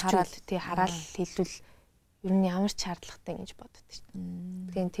ямар ч хараал тий хараал хэлвэл ер нь ямар ч шаардлагатай гэж боддог шүү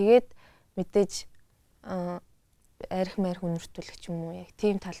дээ. Тэгээд мэдээж арх марх үнэртүүлэх ч юм уу яг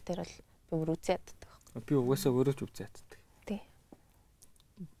тийм тал дээр бол би бүр үзээд байдаг. Би угаасаа өөрөө ч үзээд байдаг. Тий.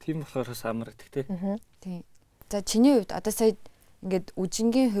 Тийм болохоор самардаг тий. Тий. За чиний хувьд одоо сая ингээд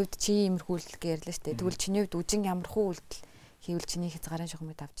үжингийн хувьд чи иймэрхүү үйлдэл ярьлаа шүү дээ. Тэгвэл чиний хувьд үжин ямархуу үйлдэл хийвэл чиний хязгаарын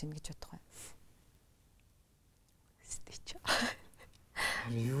шугамыг авч ийн гэж бодох бай. Стич.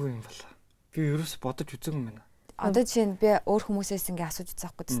 Юу юм бол? Би ерөөс бодож үзээгүй юм байна. Одоо жишээ нь би өөр хүмүүсээс ингээ асууж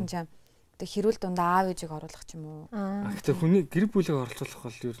үзэхгүй гэсэн чинь одоо хэрүүл дундаа аав ээжийг оруулах ч юм уу. Гэхдээ хүний гэр бүлийг оролцуулах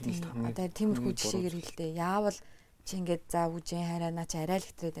бол ер нь л хамгийн. Одоо тиймэрхүү жишээгээр хэлдэ. Яавал чи ингээд за үжин хараа наа чи арай л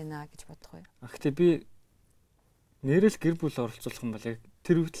хэтрээд байна гэж бодох бай. Гэхдээ би нэрэл гэр бүл оролцуулах юм бол яг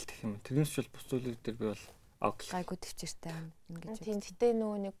тэр үедэл гэх юм. Тэрнээс ч бол бус зүйлүүд дээр би бол гайгүй төвчээртэй ингэж. Тийм гэтээ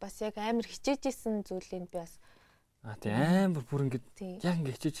нөгөө нэг бас яг амар хичээжсэн зүйлийг би бас тий амар бүр ингэж яг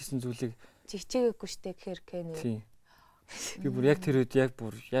ингэ хичээжсэн зүйлийг чигчээгээгүй штэ гэхээр Кен. Тий. Би бүр яг тэр үед яг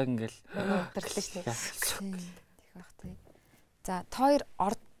бүр яг ингээл өдөрлөө штэ. Тэг бах тий. За тоор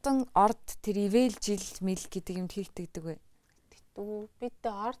орд тэр ивэл жил мэл гэдэг юм хийгддэг вэ? Бид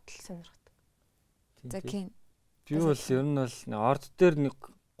орд л сонирхдаг. За Кен. Би бол ер нь бол орд дээр нэг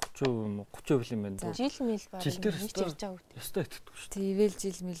 30% юм уу 30% юм байна. Жил мэл баг хийж ярьж байгаа үү? Ястай итгэдэг шүү. Тий ивэл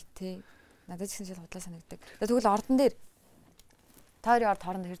жил мэл тий. Надад ч гэсэн жил худлаа санагддаг. Тэгвэл ордон дээр тойрын орд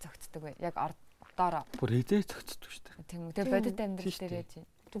хооронд хэр зөгцдөг вэ? Яг ордоороо. Бүр хэдээ зөгцдөг шүү дээ. Тийм үү. Тэгээ бодит амьдрал дээр яаж юм.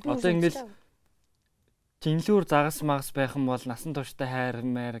 Одоо ингээл жинлүүр загас магас байх юм бол насан турштай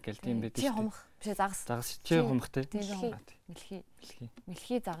хайрмаар гэл тийм байдаг Чи шүү. хумх биш загас. Загас чи хумхтэй.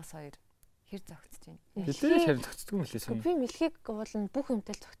 Мэлхий загас хоёр хэр зогцож байна. Хилээ шарин зогцдог юм лээ сонь. Би мэлхийг уулна бүх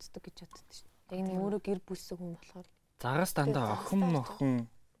юмтай л зогцдог гэж боддог шүү дээ. Яг нэг өөрөө гэр бүлсэг хүн болохоор. Загаас дандаа охин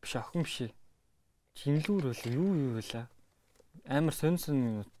биш. Жинлүүр бол юу байлаа. Амар сонь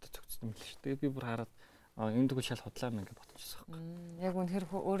минутад зогцсон юм л шүү. Тэгээ би бүр хараад энэ дэгэл шал худлаа мэн гэж бодчихсон байхгүй. Яг үнэхээр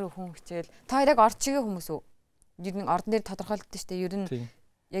өөрөө хүн хичээл. Та яг орчигийн хүмүүс үү? Ер нь ордон дээр тодорхойлдог шүү дээ. Ер нь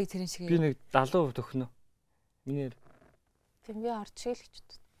яг тэрэн шиг. Би нэг 70% төхнө. Минийэр. Тийм би орчиг л гэж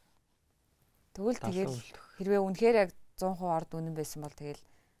боддог. Тэгэл хэрвээ үнэхээр яг 100% орд үнэн байсан бол тэгэл.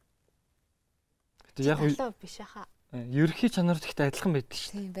 Гэтэ яг биш хаа. Ерхий чанар ихтэй адилхан байдаг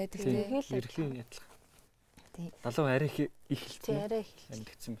шүү. Тийм байдаг тийм. Ерхий адилхан. Тийм. 70 арай их хэлсэн. Тийм арай их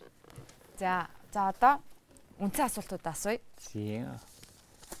хэлсэн. За одоо үндсэн асуултууд асууя. Тийм.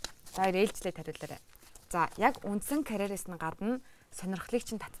 За ээлжлээд хариулаарай. За яг үндсэн карьераас нь гадна сонирхлыг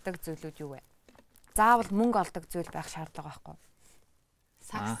чинь татдаг зүйлүүд юу вэ? Заавал мөнгө олдог зүйл байх шаардлага байхгүй.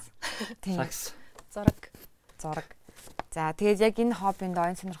 Сакс. Сакс. Зураг. За тэгээд яг энэ хоббинд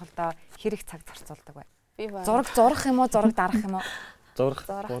оюун сонирхолдоо хэрэг цаг зарцуулдаг вэ? Би баа. Зурах юм уу, зураг дарах юм уу? Зурах,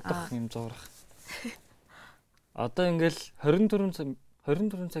 будах юм зурах. Одоо ингээл 24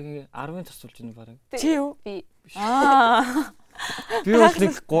 цагийн 10-ын зарцуулж байна бараг. Чи юу? Би. Би бол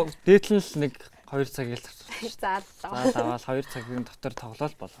нэг дээдлэн л нэг 2 цагийг л зарцуулж. За даваад 2 цагийн дотор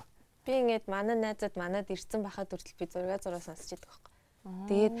тоглол болоо. Би ингээд манай найзууд манад ирсэн байхад хүртэл би зураг сонсч идэх байхгүй.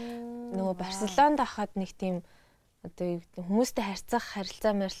 Тэгээд нөгөө Барселонд ахад нэг тийм одоо хүмүүстэй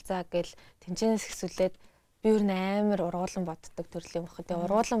харилцаа гэл тэнцэнээс ихсүүлээд би өөр амар ургуулan боддог төрлийн байхгүй. Тэгээд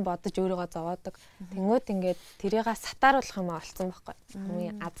ургуулan бодож өөрийгөө зовоодог. Тэнгүүд ингээд тэрийгээ сатааруулах юм олцсон байхгүй.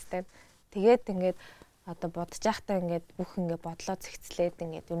 Хамгийн адтай. Тэгээд ингээд одоо бодож байхдаа ингээд бүх ингээд бодлоо зэгцлээд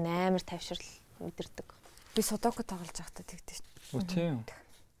ингээд юу амар тавшрал мэдэрдэг. Би судоку тоглож байхдаа тэгдэж шүү. Тийм.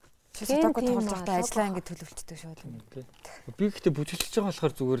 Чи судоку тоглож байхдаа ажиллаа ингээд төлөвлөлтдөг шүү. Би гэхдээ бүжиглэж байгаа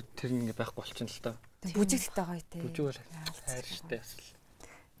болохоор зүгээр тэр ингээд байхгүй болчихно л та. Бүжигдэлтэй гоё те. Бүжиг бол хайртай асал.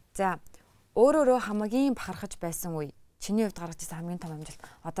 За өөрөөрөө хамгийн бахархаж байсан үе чиний хувьд гаргаж ирсэн хамгийн том амжилт.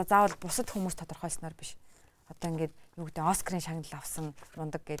 Одоо заавал бусад хүмүүс тодорхойлсноор биш. Одоо ингээд юу гэдэг Оскарын шагнал авсан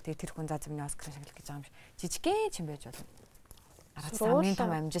мундаг гэдэг тэр хүн заа зэмний Оскарын шагнал гэж байгаа юм шиг. Жижигхэн ч юм байж болно. Гаргаж хамгийн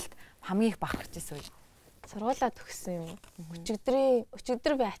том амжилт хамгийн их бахархаж ирсэн үе. Сургуулаа төгссөн юм.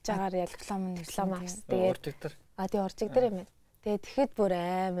 Өчигдөр би ачаагаар яг диплом авсан. Тэгээд оржигдэр юм байна. Тэгээд тэгэхэд бүр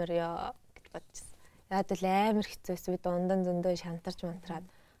амар ёо гэж бодчихсон. Яг л амар хэцүүсэн. Би дундан зөндөө шантарч мантраад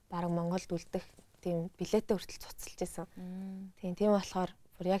бараг Монголд үлдэх тийм билетээ хүртэл цуцалж исэн. Тийм болохоор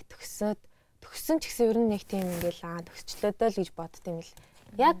бүр яг төгсөн ч гэсэн ер нь нэг тийм ингээл төгсчлөөдөө л гэж бодд юм л.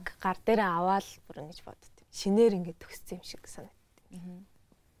 Яг гар дээрээ аваад бүр ингэж бодд. Шинээр ингэж төгссөн юм шиг санагдав.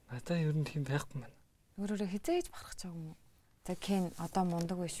 Надаа ер нь тийм байхгүй маань. Өөрөөрөө хизээж бахархаж байгаа юм уу? За Кен одоо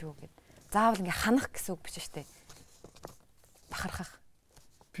мундаг биш шүү гэд. Заавал ингээ ханах гэсэн үг биш шүү дээ. Бахархах.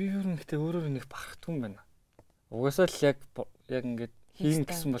 Би ер нь гэхдээ өөрөөр нэг бахархдгүй юм байна. Угаасаа л яг ингээд хийн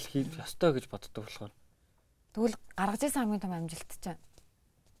гэсэн бол хийн ёстой гэж боддог болохоор. Тэгвэл гаргаж ирсэн хамгийн том амжилт чинь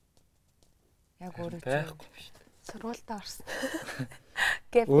яг өөрөө байхгүй юм шүү дээ. Сургуультаа орсон.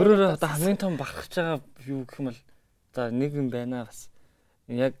 Өөрөөр одоо хамгийн том бахархаж байгаа юу гэх юм бол за нэг юм байна бас.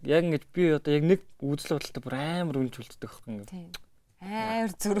 Яг ингэж би одоо яг нэг үзэл бодолтой бүр амар үнж үлддэг байхгүй ингээд.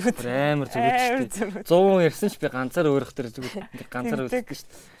 Амар зүрхүүд. Амар зүрхүүд. 100 ярьсан ч би ганцаар өөрөх дээр зүгээр ингээд ганцаар үлддэг шүү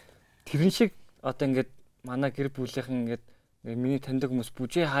дээ. Тэрэн шиг одоо ингээд манай гэр бүлийнхэн ингээд миний таньдаг хүмүүс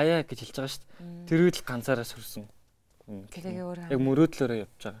бүжээ хаяа гэж хэлж байгаа шүү дээ. Тэр үед л ганцаараа сүрсэн. Тэрийг өөрөө яг мөрөөдлөөрөө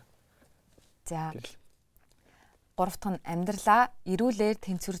явж байгаа. За. Гуравт нь амьдралаа эрүүлэр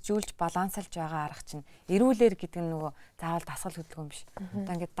тэнцвэржүүлж балансалж байгаа арга чинь. Эрүүлэр гэдэг нь нөгөө заавал дасгал хөдөлгөөн биш.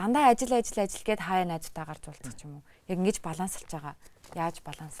 Одоо ингээд дандаа ажил гээд хаяа найзтайгаа гарч уулзах ч юм уу. Яг ингэж балансалж байгаа. Яаж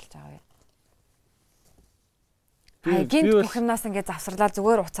балансалж байгаа вэ? Гинт бүх юмнаас ингээд завсарлаа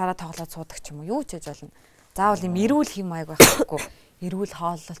зүгээр уцаараа тоглоод суудаг ч юм уу. Юу ч хийж болно. Заавал юм эрүүл хэм маяг байхгүй. Эрүүл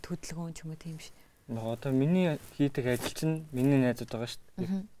хооллолт хөдөлгөөн ч юм уу тийм биш. Одоо миний хийдэг ажил чинь миний найзууд байгаа шүү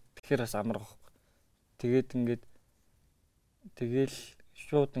дээ. Тэгэхээр бас амар гоо. Тэгэл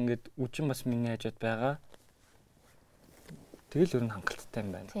шууд ингээд үчин бас миний хажууд байгаа. Тэгэл ер нь хангалттай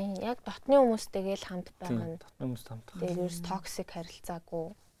юм байна. Тийм, яг дотны хүмүүстэйгээ л хамт байгаа нь. Дотны хүмүүст хамт. Тэгээд ерөөс токсик харилцаагүй.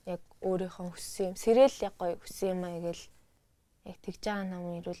 Яг өөрийнхөө хүссэн юм. Сэрэл яг гоё хүссэн юм аа гээл яг тэгж байгаа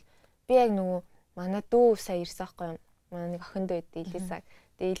нам ирвэл би яг нөгөө манай дүү сая ирсэн байхгүй юм. Манай нэг охин дүү Элизаг.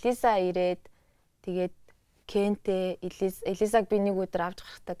 Тэгээд Элиза ирээд тэгээд Кентэй Элизаг би нэг өдөр авч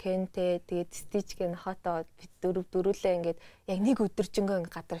гарахтаа Кентэй тэгээд Стичгээ нохотоо бид дөрүлээ ингээд яг нэг өдөржингөө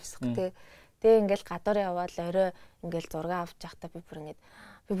ингээд гадар хэсэг тэгээ ингээд гадар яваад орой ингээд зураг авч явахдаа би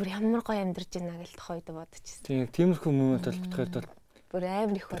бүр ямар гоё амьдарч байна гэж тохойд бодчихсон. Тиймэрхүү момент бол битгээд бол бүр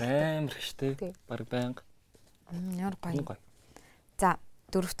амар их байна. Амар штэ. Баг байнга. Ямар гоё. За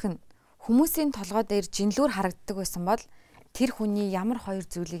дөрөвтг нь хүмүүсийн толгой дээр жинлүүр харагддаг байсан бол тэр хүний ямар хоёр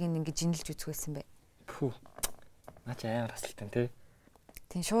зүйлийг ингэ жинлж үзэх байсан бэ? Пүү. Наач амар асуултан тий.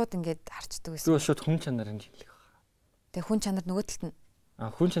 Тийм шууд ингээд харцдаг байсан. Юу шууд хүн чанарын жинлэх. Тэгээ хүн чанар нөгөө талд нь.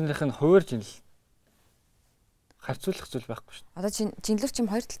 Хүн чанарын нь хуваар жинл. Харьцуулах зүйл байхгүй шүү. Одоо жинлүүр чим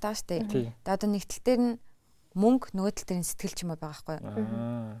хоёр талтай шүү дээ. Тэгээ одоо нэг тал дээр нь мөнгө, нөгөө тал дээр нь сэтгэл ч юм уу байгаа байхгүй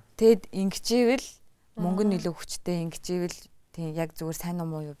юу? Тэгэд ингэжээвэл мөнгө нь илүү хүчтэй, ингэжээвэл тийм яг зүгээр сайн уу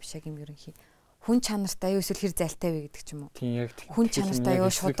муу юу биш яг юм ерөнхий. Хүн чанартай юу эсвэл хэр зайлтай вэ гэдэг ч юм уу. Тийм яг хүн чанартай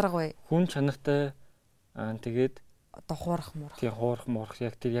юу шудраг вэ? Хүн чанартай тэгээд одоо хуурах муурах. Тийм хуурах муурах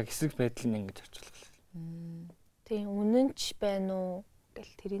яг тэр яг эсрэг байдлыг ингэж харьцуулах. Тийм үнэнч байна уу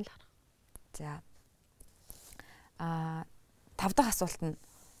гэл тэрийг л харах. За. 5 дахь асуулт нь.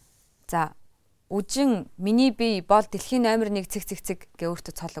 За. Үжин миний бие бол дэлхийн номер 1 цэг гэ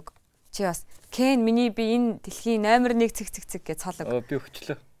өөртөө цолог. Чи бас Кен миний бие энэ дэлхийн номер 1 цэг гэж цолог. Би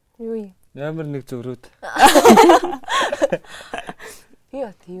өгчлөө. Юу юм? Номер 1 зөрөөд.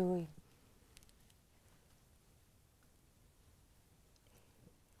 Яа юу юм?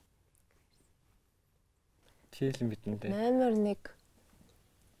 Чийлэн бидэндээ. Номер 1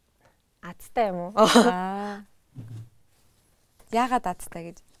 азтай юм уу? Яагаад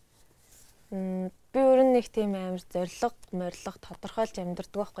азтай гэж? Би өөрөө нэг тийм амар зориг тодорхойлж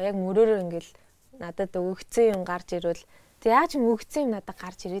амьдэрдэг байхгүй яг мөрөөрөө ингээл надад өгцөн юм гарч ирвэл тэг яаж юм өгцөн юм надад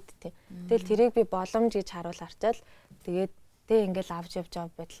гарч ирээд тийм. Тэгэл тэрийг би боломж гэж харуул харчаал тэгээд тэг ингээл авч явж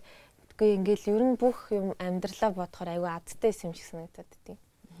байгаа байтал үгүй ингээл ер нь бүх юм амьдралаа бодохоор айгүй азтай юм шиг санагдаад тийм.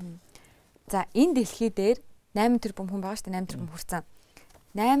 За энэ дэлхий дээр 8 тэрбум хүн байгаа шүү дээ 8 тэрбум хүрсэн.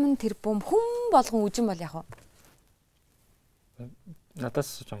 8 тэрбум хүн болгон үжин бол яг уу. Надаас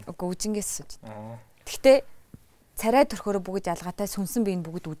сууж байгаа. Үгүй үжингээс сууж. Гэхдээ царай төрхөөрөө бүгд ялгаатай сүнсэн биеийн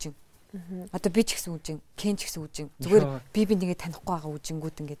бүгд үжин. Одоо би ч гэсэн үжин, Кен ч гэсэн үжин. Зүгээр би нэгээ танихгүй байгаа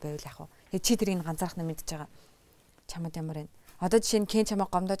үжингүүд ингээд байвал яг уу. Чи тэрийг ганцаархнаа мэдж байгаа. Чамд ямар байна? Одоо жишээ нь Кен чамаа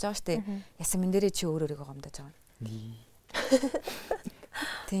гомдож байгаа шүү дээ. Ясамин дээрээ чи өөр өөрийгөө гомдож байгаа.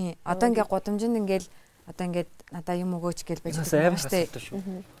 Тийм. Одоо ингээд гудамжинд ингээд одоо ингээд надаа юм өгөөч гэж байж байгаа шүү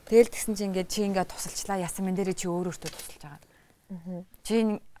дээ. Тэгэл тэгсэн чи ингээд чи ингээд тусалчлаа. Ясамин дээрээ чи өөр өөртөө тусалж байгаа.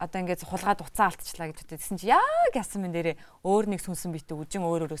 Чи одоо ингээд хулгаад уцаа алтчлаа гэж үтээсэн чи яг ясамин дээрээ өөр нэг сүнсэн битүү үжин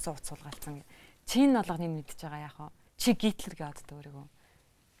өөр өөрөөсөө уц суулгаалцсан гэ. Чи н болгоныг мэдчихэж байгаа яах вэ? Чи гитлэр гэдэг өөрийгөө.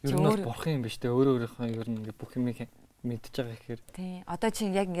 Чи өөр бурхан юм биш үү? Өөр өөрийнхөө ер нь ингээд бүх юм мэдчихэж байгаа гэхээр. Тийм. Одоо чи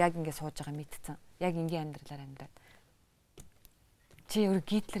яг ингээд сууж байгаа мэдсэн. Яг энгийн амьдралаар амьдраад. Чи өөр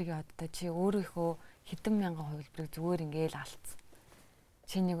гитлэр гэдэг чи өөрийнхөө хэдэн мянган хувилбарыг зүгээр ингээд алдсан.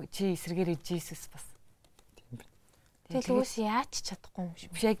 Чи эсрэгээрээ Жисус бас. Тэгэл үс яаж чадахгүй юм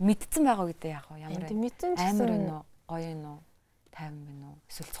шиг. Биш яг мэдсэн байгаа гэдэг яах вэ? Ямар амар байна уу? Гоё юм уу? Тайван байна уу?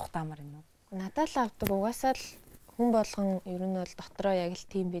 Эсвэл цухтаамар юм уу? Надад л авдаг угаасаа л хүн болгон ер нь бол дотроо яг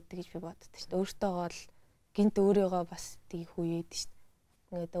л тийм байдаг гэж би боддог шүү дээ. Өөртөөгөө л гинт өөрийгөө бас тийг хүгээд шүү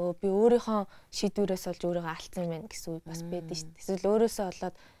дээ. Ингээд би өөрийнхөө шийдвэрээс олж өөрийгөө алдсан юм байна гэсэн үг бас байдаг шүү дээ. Эсвэл өөрөөсөө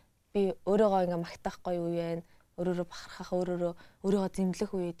болоод би өөрийгөө ингээ магтахгүй юу вэ? Өөрөөрөө бахархах, өөрийгөө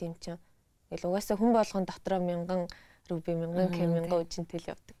зэмлэх үе юм чинь. Ингээл угаасаа хүн болгон дотроо мянган би мянган үжинтэй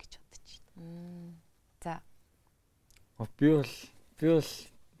л явдаг гэж бодож байна. За. Би бол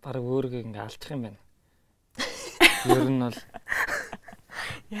баг өөрийгөө ингээ алчих юм байна. Ер нь бол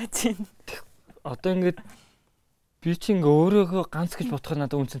яаж юм. Одоо ингээд би чи ингээ өөрийгөө ганц гэж бодоход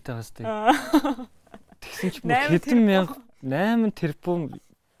надад үнцэнтэй байгаас тээ. Тэгсэн чи хэдэн мянга 8 тэрбум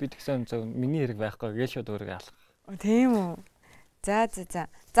би тэгсэн зөв миний хэрэг байхгүй гээл шууд өөрийгөө алах. Тийм үү. За.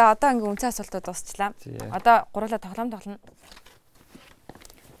 За одоо ингээ үнцэн асуултууд дуусчлаа. Одоо гурлаа тоглоом тоглоно.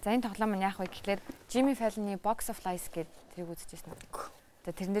 За энэ тоглоом нь яах вэ гэхлээр Jimmy Fallon-ы Box of Lies гэдэг тэрийг үзчихсэн үү?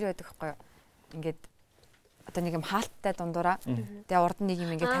 За тэрэн дээр байдаг байхгүй юу? Ингээд одоо нэг юм хаалттай дундуура. Тэгээ урд нэг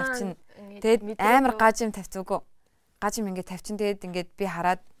юм ингээд тавьчихна. Тэгээд амар гаж юм тавьцгүй. Гаж юм ингээд тавьчихна. Тэгээд ингээд би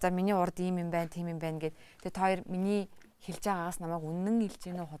хараад за миний урд ийм юм байна, тийм юм байна гэд. Тэгээд та хоёр миний хэлж байгаагаас намайг үнэн хэлж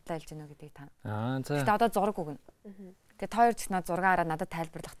гинөө худлаа хэлж гинөө гэдгийг та. За. Тэгээд одоо зураг өгнө. Тэгээд та хоёр ч надад зургаараа надад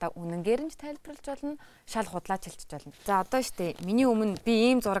тайлбарлахдаа үнэнгээр нь ч тайлбарлаж болно, шал худлаач хэлчих болно. За одоо штэ миний өмнө би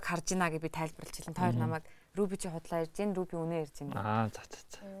ийм зураг харж байна гэж би тайлбарлаж хэлэн. Та хоёр намайг Руби чи худлаа ярьж гин, Руби үнэн ярьж гин. За.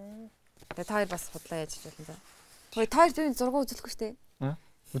 Тэгээд та хоёр бас худлаа яаж хэлж болно. Хөөе та хоёр зөв зураг үзүүлэхгүй штэ.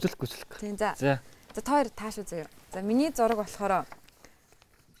 Үзүүлэхгүй. Тийм за. За та хоёр тааш үзье. За миний зураг болохоор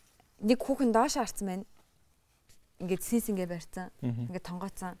нэг хүүхэн доош харцсан байна. Ингээд синс ингээ барьцсан. Ингээд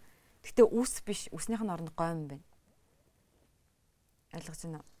тонгооцсон. Гэтэ үс биш, үснийх нь оронд гойм байна. Ойлгож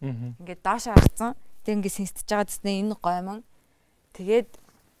байна уу? Ингээд доош харцсан. Тэг ингээ синстэж байгаа гэснээр энэ гоймон. Тэгээд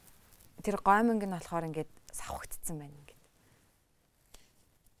тэр гоймонг нь болохоор ингээд савхагдсан байна ингээд.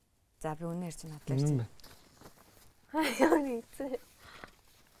 За би үнээр чинь бодлоо. Яа нэгцээ.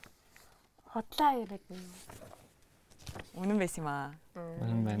 Хотлоо яриад юм. Үнэн байсан юм аа.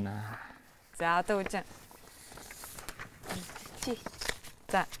 Үнэн байна. За одоо үжин. Чи.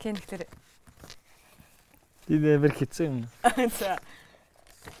 За Кен ихтэй. Би нэмэр хийсэн юм. За.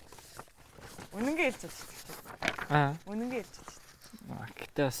 Үнэнгээ хэлж байна. Үнэнгээ хэлж байна.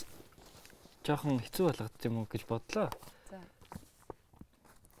 Гэтэ бас жоохон хэцүү болгоод юм уу гэж бодлоо. За.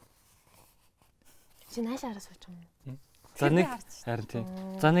 Чи наашаа хараа сууж байгаа юм. За нэг харин тийм.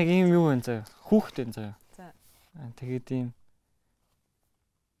 За нэг юм юу вэ заяа? Хүүхдээ заяа. За. Тэгээд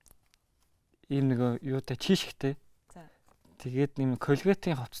ийм нэг юутай чишгтэй. За. Тэгээд ийм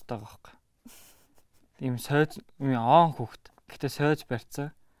колгейтийн хувцастай байгаа байхгүй. Ийм сойз оон хүүхд. Гэтэ сойз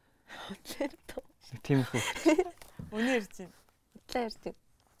барьцаа. Тийм хүүхд. Үнэн ярьж байна. Хотлоо ярьж байна.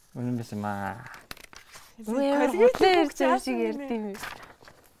 Үнэн байсан юм аа. Хотлоо ярьж байгаа шиг ярьд юм.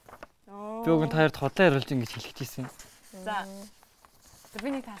 Би уг нь таард хотлоо яриулж ингэж хэлэх гэсэн. За.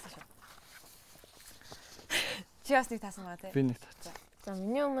 Би нэг таасан шүү. Чи бас нэг таасан байгаа тий. Би нэг таасан. За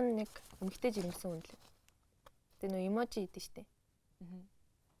миний өмнө нэг эмгтэй жирэмсэн үнэлээ. Тэгээ нөө эможи идэв штэ.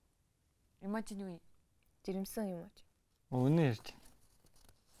 Эможи нь юу юм? Жирэмсэн эможи. Үнэн ярьж.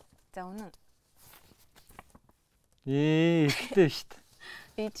 За үнэн. Ихтэй штт.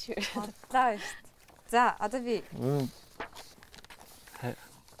 Бид шүү. Хотлоо штт. За одоо би.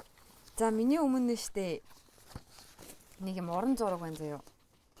 За миний өмнө нь штэ. Нэг юм уран зураг байна заяа.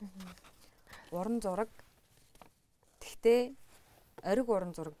 Уран зураг. Тэгтээ ориг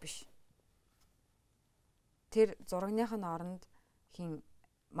уран зураг биш. Тэр зурагныхын оронд хин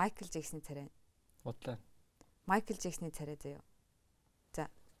Майкл Джексны царай. Бодлоо. Майкл Джексны царай заяа. За.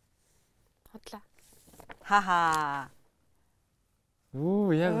 Хотлоо. Хаха.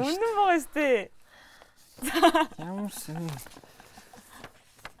 Яг үнэн байгаа сте. Ямар сэн.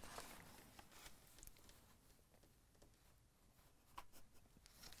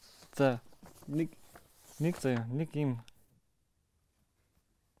 За нэг заяа нэг юм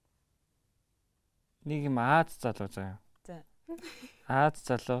Аз залуу заяа. За. Аз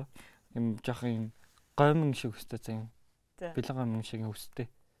залуу юм жоох юм гомин шиг өстэй заяа. За. Бэлэн гомин шиг өстэй.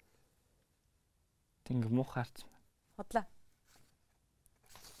 Тинг мух харц. Хотлоо.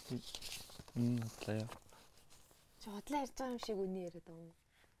 Хотлоо. Чи хотлоо ярьж байгаа юм шиг үнэ яриад байгаа юм.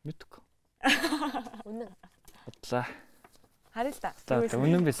 Мэдгүй. Үнэн. Хотлоо. Харъя л та. За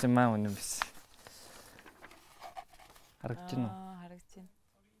үнэн байсан маа үнэн байсан. Харагдаж байна уу? Харагдаж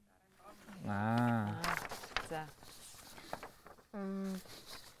байна. За.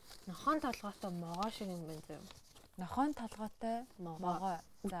 Нохон толгойтой могоо шиг юм байна заяа. Нохон толгойтой могоо.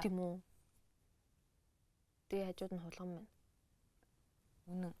 Үт юм уу? Тэгээ хажууд нь хулган байна.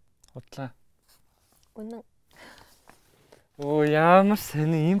 Үнэн. Хотлоо. Үнэн. Оо ямар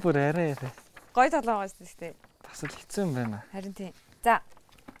сони юм бүр арай арай. Гой толгой байсан шүү дээ. Бас л хэцүү юм байна. Харин тийм. За.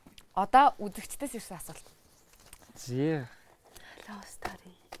 Одоо үзэгчдээс ирсэн асуулт. Зээ. Love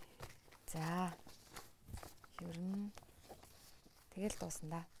story. За. Ер нь тэгэл дуусна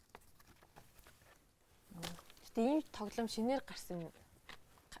да. Гэтэ ийм тоглоом шинээр гарсан юм уу?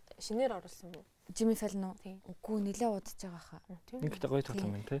 Шинээр оруулсан юм уу? Жими Фэлн үү? Үгүй нилээ удаж байгаа хаа. Нэг ихтэй гоё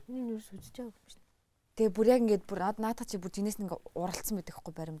тоглоом байна те. Энэ юус үзэж байгаа юм шиг. Тэгээ бүр яг ингээд бүр наадах чи бүр жинээс нэг уралцсан байдаг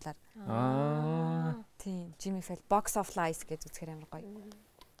хгүй баримлаар. Тийм, Jimmy Fallon Box of Lies гэж үзэхээр амар гоё.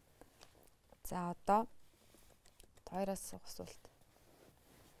 За одоо хоёроос асуулт.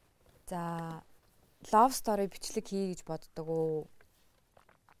 За love story бичлэг хий гэж боддог уу?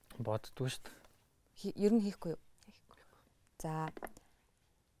 Боддгоо шүү дээ. Ер нь хийхгүй юу? Хийхгүй. За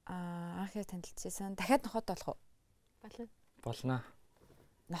анх яа танилцчихсан. Дахиад нохот болох уу? Болно.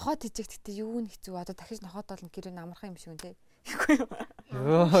 Нохот хийчих гэхдээ юу нь хэцүү. Одоо дахиж нохот болно гэр нь амархан юм шиг үнтэй. Хийхгүй юу?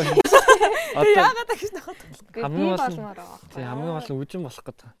 Йоо. Одоо яагаад дахиж нохот болох? Хамгийн гол нь болмоор байгаа. тий хамгийн гол нь үжин болох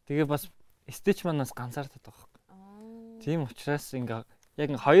гэдэг. Тэгээ бас стич манаас ганцаардаад байгаа байхгүй. Тийм учраас ингээ яг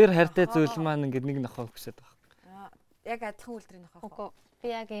хоёр хайртай зүйл маань ингээ нэг нохоо хүсэж байгаа. Яг адилхан үйлдвэрийн нохоо. Үгүй. Би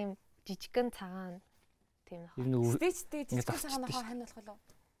яг ийм жижигхэн цагаан тийм нохоо. Юм нэг стичтэй жижигхэн цагаан нохоо хань болох уу?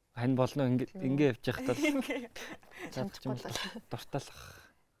 хань болно ингээ явж байхдаа Чамчгүй л. дурталах.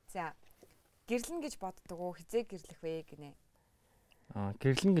 За. Гэрлэн гэж боддог уу? Хизээ гэрлэх вэ гинэ?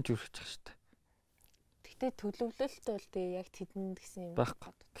 Гэрлэн гэж үргэлж байгаа шүү дээ. Гэтэ төлөвлөлт бол тэгээ яг тэдэнд гэсэн юм.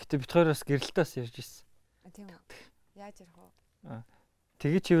 Баггүй. Гэтэ бид хоёроос гэрэлтээс ярьж ирсэн. Тийм үү. Яаж ярих вэ?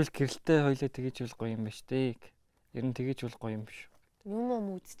 Тэгэж ивэл гэрэлтэй хоёлоо тэгэж ивэл гоё юм ба штэ. Ер нь тэгэж ивэл гоё юм биш.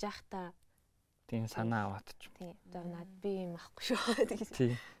 Юм үзэж явах та. Тийм санаа аваад ч. Тийм. За над би юм ахгүй шүү.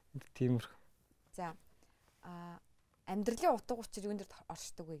 Тийм. Тиймэрхүү. За. Амьдралын утга учир юунд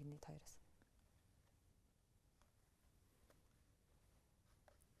оршдог вэ гинэ хоёроос?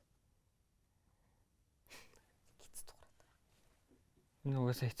 Энэ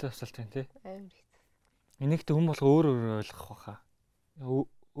угаасаа хэцүү асуулт байна тий. Амар хэцүү. Энийг ч хүмүүс бол өөр ойлгох баха.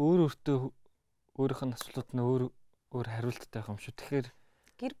 Өөртөө өөрийнх нь асуултууд нь өөр хариулттай байх юм шүү. Тэгэхээр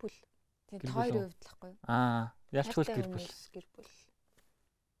Гэр бүл. Тийм хоёрын хувьд л байхгүй юу? Ялчгүй гэр бүл. Гэр бүл.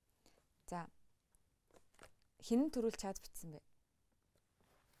 За. Хин төрүүл чад бичсэн бэ?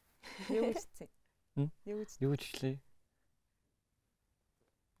 Юу бичсэн? Юу бичлээ?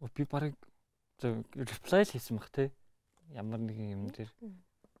 Би барыг reply л хийсэн баг те. Ямар нэгэн юм дээр.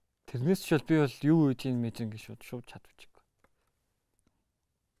 Тэрнээс ч би бол юу үеийн мэд ингэ шууд чад бичихгүй.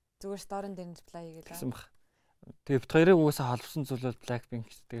 Зүгээр сторин дээр reply хийгээд гэсэн баг. Тэгээ бит хоёрыг угаасаа холбосон зүйл бол Blackpink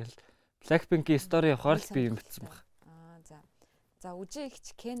тэгэл Blackpink-ийн story явахаар л би юм бичсэн баг. За. За үжи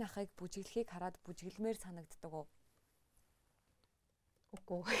ихч Ken ахыг бүжиглэхийг хараад бүжиглмээр санагддаг уу?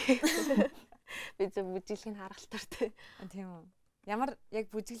 Үгүй. Би зөв бүжиглэхийг харалтартай. Тийм үү. Ямар яг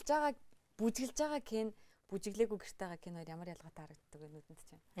бүжиглж байгаа Ken бүжиглээгүй гэрте байгаа Ken хоёр ямар ялгаатай харагддаг вэ нүдэнд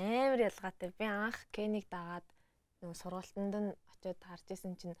чинь? Амар ялгаатай. Би анх Ken-ийг дагаад нөгөө сургалтанд нь очиод харж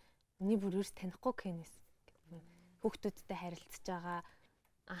исэн чинь миний бүрээс танихгүй Ken-ээс. Хүүхдүүдтэй харилцаж байгаа.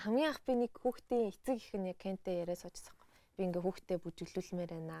 Хамгийн анх би нэг хүүхдийн эцэг их нь Ken-тэй яриа суучсан. Би ингээ хүүхдээ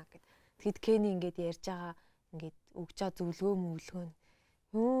бүжиглүүлмээр байна гэд. Тэгэд Ken ингээд ярьж байгаа ингээд өгж байгаа зөвлөгөө мөвлөгөө нь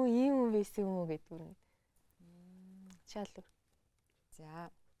юу ийм юм байсан юм уу гэдэг юм. Чаалуу. За.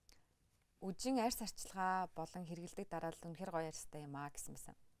 Үжин арьс арчилгаа болон хэрэгэлдэг дараалал үнэхэр гоё ярьстай юм аа гэсэн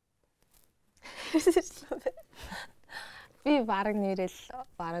байсан. Би баг нэрэл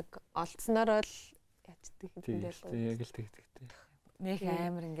баг олцсноор л ячдаг юм дээ. Яг л тэгтэй. Нэг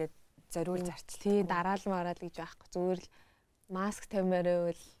амар ингээд зориулж арчил. Тий дараал мараал гэж байхгүй. Зүгээр л маск тамиар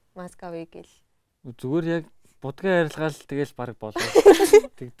байвал маск авъя гэл. Зүгээр яг будгийн арилгаал тэгэл баг болоо.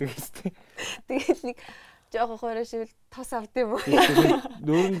 Тэгдэг үстэй. Тэгэл нэг жоохон хоороо шивэл тос авд юм уу?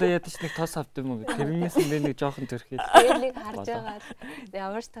 Нүүрэндээ ядаж нэг тос авд юм уу? Тэрнээс нэг жоохон төрхий. Тэгээд нэг харж байгаа л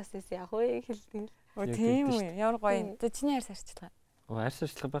ямар ч тос эс яг уу хэлдэг. Тийм үү. Ямар гоё. Тэ чиний арьс арчилгаа. Арьс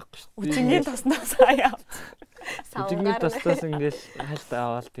арчилгаа байхгүй шүү. Үжигийн тосноо сая. Үжигийн тосноос ингээл хальт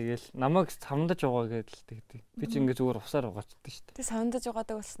аваад тэгэл намайг самдаж угаа гэдэл тэгдэг. Би ч ингээ зүгээр усаар угаачдаг шүү. Тэ самдаж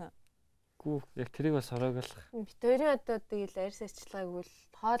угаадаг болсон уу? Гүү яг тэрийг бас орооглох. Бид хоёрын одоо тэгэл арьс арчилгааг бол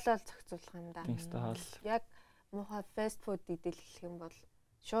хоолол зохицуулах юм да. Яг муухай фаст фуд идэл хэлэх юм бол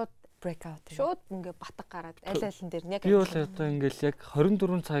шууд breakout. Шууд ингээ батг гараад аль алин дээр нь яг би бол одоо ингээл яг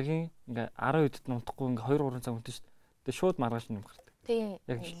 24 цагийн ингээ 10 үдэд нутахгүй ингээ 2 3 цаг үнтэй шүү. Тэгээ шууд маргааш юм гардаг. Тийм.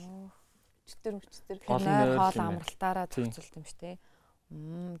 Яг өчтөр хоол амралтаараа зохицуулт юм шүү те.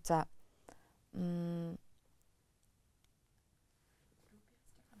 За.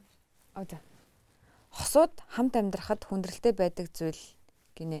 Хосууд хамт амьдрахад хүндрэлтэй байдаг зүйл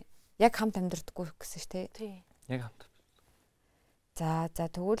гинэ. Яг хамт амьдрдаггүй гэсэн шүү те. Тийм. Яг хамт. За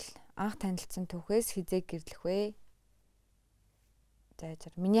тэгвэл анх танилцсан түүхээс хизээ гэрлэх вэ? За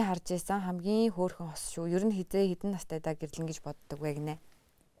миний харж исэн хамгийн хөөрхөн хос шүү. Ер нь хизээ хэдэн настайдаа гэрлэн гэж боддог вэ гинэ.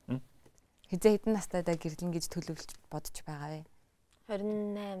 Хизээ хэдэн настайдаа гэрлэн гэж төлөвлөж бодож байгаа вэ?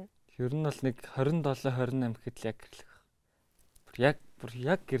 28. Ер нь бол нэг 27 28 гэхэд л яг гэрлэх. Бүр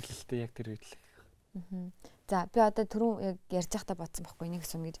яг гэрлэлтэй яг тэр үед л. За би одоо түрүүн яг ярьж байхдаа бодсон байхгүй нэг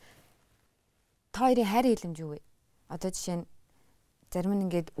юм гэж. Та хоёрын хайр хэлэмж юу вэ? Одоо жишээ нь зарим нь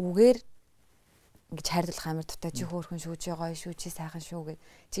ингээд үгээр ингэж хайрлах амар тутай чи хөөрхөн шүү чи гоё шүү чи сайхан шүү гэд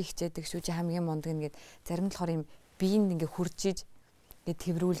чи хичээдэг шүү чи хамгийн мундаг нэгэд зарим нь болохоор юм биеинд ингээ хуржиж ингээ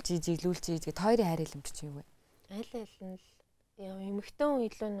тэрвүүлж жиглүүлж гэд хоёрын хайр хэлэмж чи юу вэ? Аль аль нь л яа эмэгтэн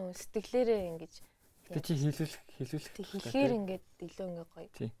илүү нөө сэтгэлээрээ ингэж чи хэлүүлэх хэлэхээр ингээд илүү ингээ гоё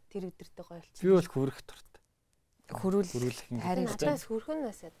тэр өдөртөө гоё болчих. Би бол хүрэх дуртай. Хүрүүлэх хайр надаас хүрхэн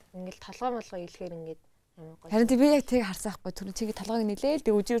насаад ингээл толгой молгоо хэлэхээр ингээд харин би яг тийг харсан хгүй түрүү чиги толгойг нилээл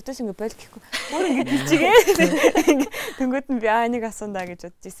тэг үжи өрдөөс ингээ бойл гэхгүй өөр ингээ дичигээ тэнгууд нь би нэг асуунда гэж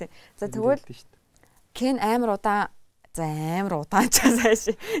бодож ирсэн. За тэгвэл Ken амар удаан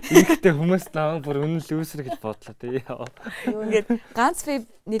чаасааш. Ихтэй хүмүүс намайг бүр үнэн л үүсэр гэж бодлоо тий. Ингээд ганц би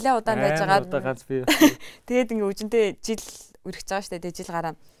нилээ удаан байжгаад ганц би. Тэгээд ингээ үжинтэй жил өргөж байгаа штэ тэг жил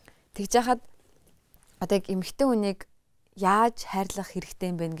гараа. Тэгж яхад одоо яг эмэгтэй хүнийг яаж хайрлах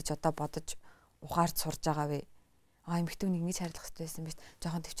хэрэгтэй юм бэ гэж одоо бодож ухаард сурж байгаа вэ? Эмэгтэй хүнийг ингэж хайрлах хэрэгтэй байсан биз?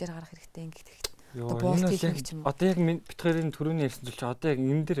 Жохон төвчээр гарах хэрэгтэй ингэж тэгт. Одоо яг бит хоёрын түрүүний ярьсан зүйл чи одоо яг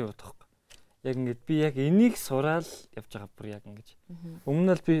энэ дээр яваад байгаа. Яг ингэж би яг энийг сураад явж байгаа бүр яг ингэж.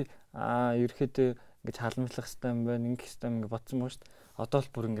 Өмнө нь би ерөөхдөө ингэж халамжлах хэрэгтэй юм байна, ингэх хэрэгтэй юм гэж бодсон мөн шүү дээ. Одоо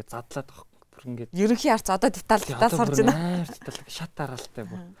л бүр ингэж задлаад байгаа. Бүр ингэж ерөнхий харц одоо деталь сурж байна. Деталь шат дараалтай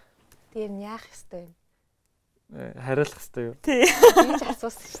бүр. Тэр нь яах хэрэгтэй юм? Хариулах хэрэгтэй юу? Тий. Гэж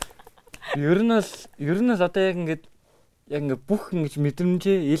асуусан шүү дээ. Ер нь л одоо яг ингээд бүх ингэж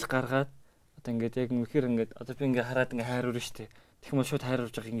мэдрэмжээ ил гаргаад одоо ингээд яг үнэхээр ингээд одоо би ингээд хараад ингээд хайр өрнө штэ. Тэгэх юм шууд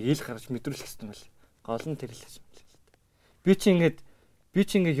хайруулж байгаа ингээ ил гаргаж мэдрүүлэх хэрэгтэй юм байна. Гол нь тэр л юм. Би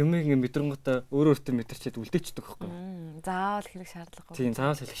чи ингээ юмыг ингээ мэдрэнгуудаа өөрөө өөртөө мэдэрчээд үлдээчдэг байхгүй. Заавал хэрэг шаардлагагүй. Тийм,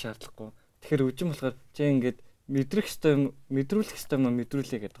 заавал хэлэх шаардлагагүй. Тэгэхээр үжим болохоор чи ингээ мэдрэх хэрэгтэй юм, мэдрүүлэх хэрэгтэй юм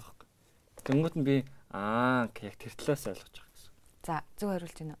мэдрүүлээ гэдэг байхгүй. Тэнгууд нь би яг тэр талаас ойлгож байгаа гэсэн. За, зөв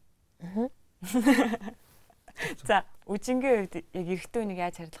хариулж байна уу? За, үжингийн үед яг эрэгтэй хүнийг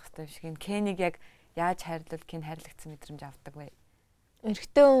яаж хайрлах хэрэгтэй юм шиг юм. Кенийг яг яаж хайрлуул Кен хайрлагдсан мэдрэмж авдаг вэ?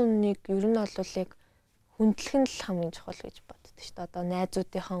 Эрэгтэй хүнийг ер нь бол яг хүндлэх нь л хамгийн чухал гэж боддог шүү дээ. Одоо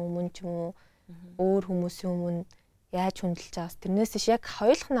найзуудынхаа өмнө ч юм уу өөр хүмүүсийн өмнө яаж хүндэлж байгаас тэрнээс иш яг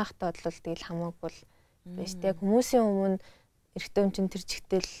хоёулах наахтаа бол тэгэл хамаагүй л байж тээ. Хүмүүсийн өмнө эрэгтэй хүн чинь тэр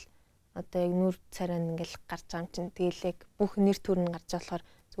чигтэл одоо яг нүр царай ингээл гарч байгаа юм чинь тэгэл яг бүх нэр төр нь гарч болохоор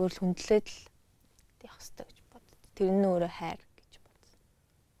зөвөр л хүндлээд л явах хэрэгтэй гэж боддог. Тэр нь өөрөө хайр гэж бодсон.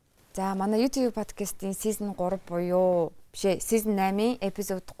 За, манай YouTube podcast-ийн season 3 буюу бишээ season 8-ийн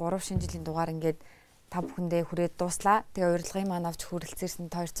episode 3 шинэ жилийн дугаар ингээд та бүхэндээ хүрээд дууслаа. Тэгээ урилгын маань авч хүрэлцээрсэн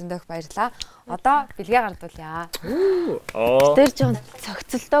та хоёрцондоо их баярлалаа. Одоо бэлгээ гардуулъя. Тэр жоон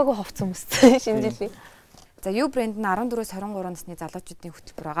цогцолтойгоо хувцсан хүмүүстэй шинэ жилийн. За, U брэнд нь 14-с 23 насны залуучуудын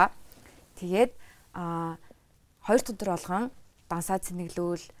хөтөлбөр байгаа. Тэгээд 2 өдөр болгон дансаа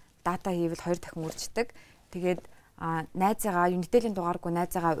цэнэглүүл, дата хийвэл 2 дахин үрждэг. Тэгээд найзаагаа Unitel-ийн дугааргүй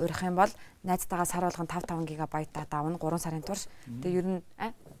найзаагаа урих юм бол найзтайгаа сар болгон 5 GB дата авна 3 сарын турш. Тэгээд ер нь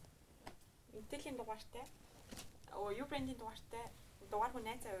Unitel-ийн дугаартай U брэндийн дугааргүй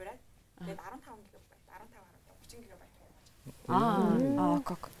найзаа ураад тэгээд 15 GB 30 GB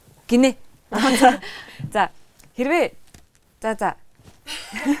окей. Гинэ. За, хэрвээ за.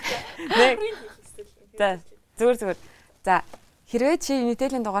 За, зүгээр. За, хэрвээ чи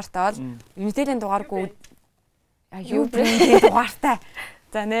Unitel-ийн дугаартай бол Unitel-ийн дугааргүй U брэндийн дугаартай.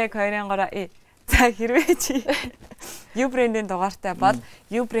 За, 1 2 3 За, хэрвээ чи U брэндийн дугаартай бол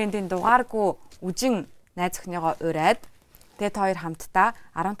U брэндийн дугааргүй үжин найз охиныгоо ураад тэгээд хоёр хамтдаа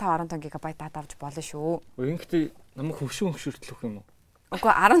 15 GB дата авч болно шүү. Ингэхдээ намайг хөвшөртлөх юм уу? Үгүй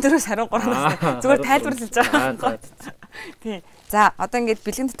 14-с 23-наас зүгээр тайлбарлаж байгаа. Тийм. За, одоо ингээд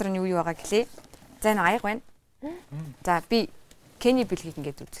бэлгэн дотор нь юу байгаа гэлээ. За, энэ аяга байна. За, би Кений бэлгийг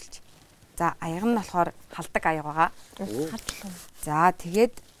ингээд үзүүлж. За, аяга нь болохоор халдаг аяга байгаа. За,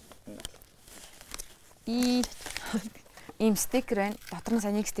 тэгээд ийм стикер байна. Дотор нь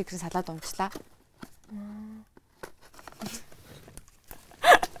санийг стикерыг салаад унчлаа.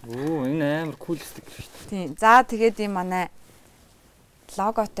 Энэ амар кул стикер шүү дээ. Тийм. За, тэгээд ийм манай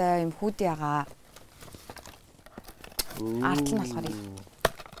логотой юм хүүдий байгаа. Арт нь болохоор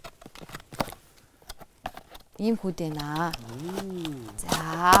ийм хүүдээ наа.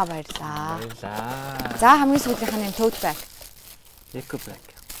 За, баярлаа. За, хамгийн сүүлийнх нь tote bag. Eco bag.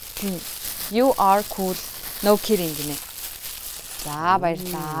 Тийм. You are cool. No kidding гинэ. За,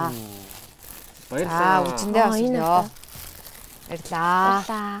 баярлаа. За, үжиндээ авчихё.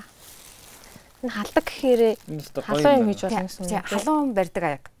 Баярлаа. Энэ халдаг гэхээр халуун юм хийж болно гэсэн үг. Халуун барьдаг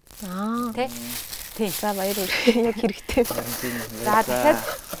аяга. Тийм. За, баярлалаа. Яг хэрэгтэй. За, дахиад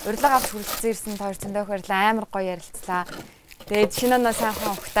урилга авч хүрэлцэн ирсэн та хоёрцондоо баярлалаа. Амар гоё ярилцлаа. Тэгээд шинэ оноо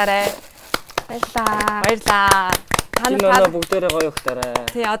сайхан ухтаарай. Баярлалаа. Шинэ бүгдээрээ гоё ухтаарай.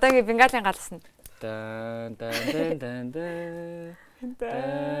 Тий, одоо ингээ бенгалийн галсна. Дан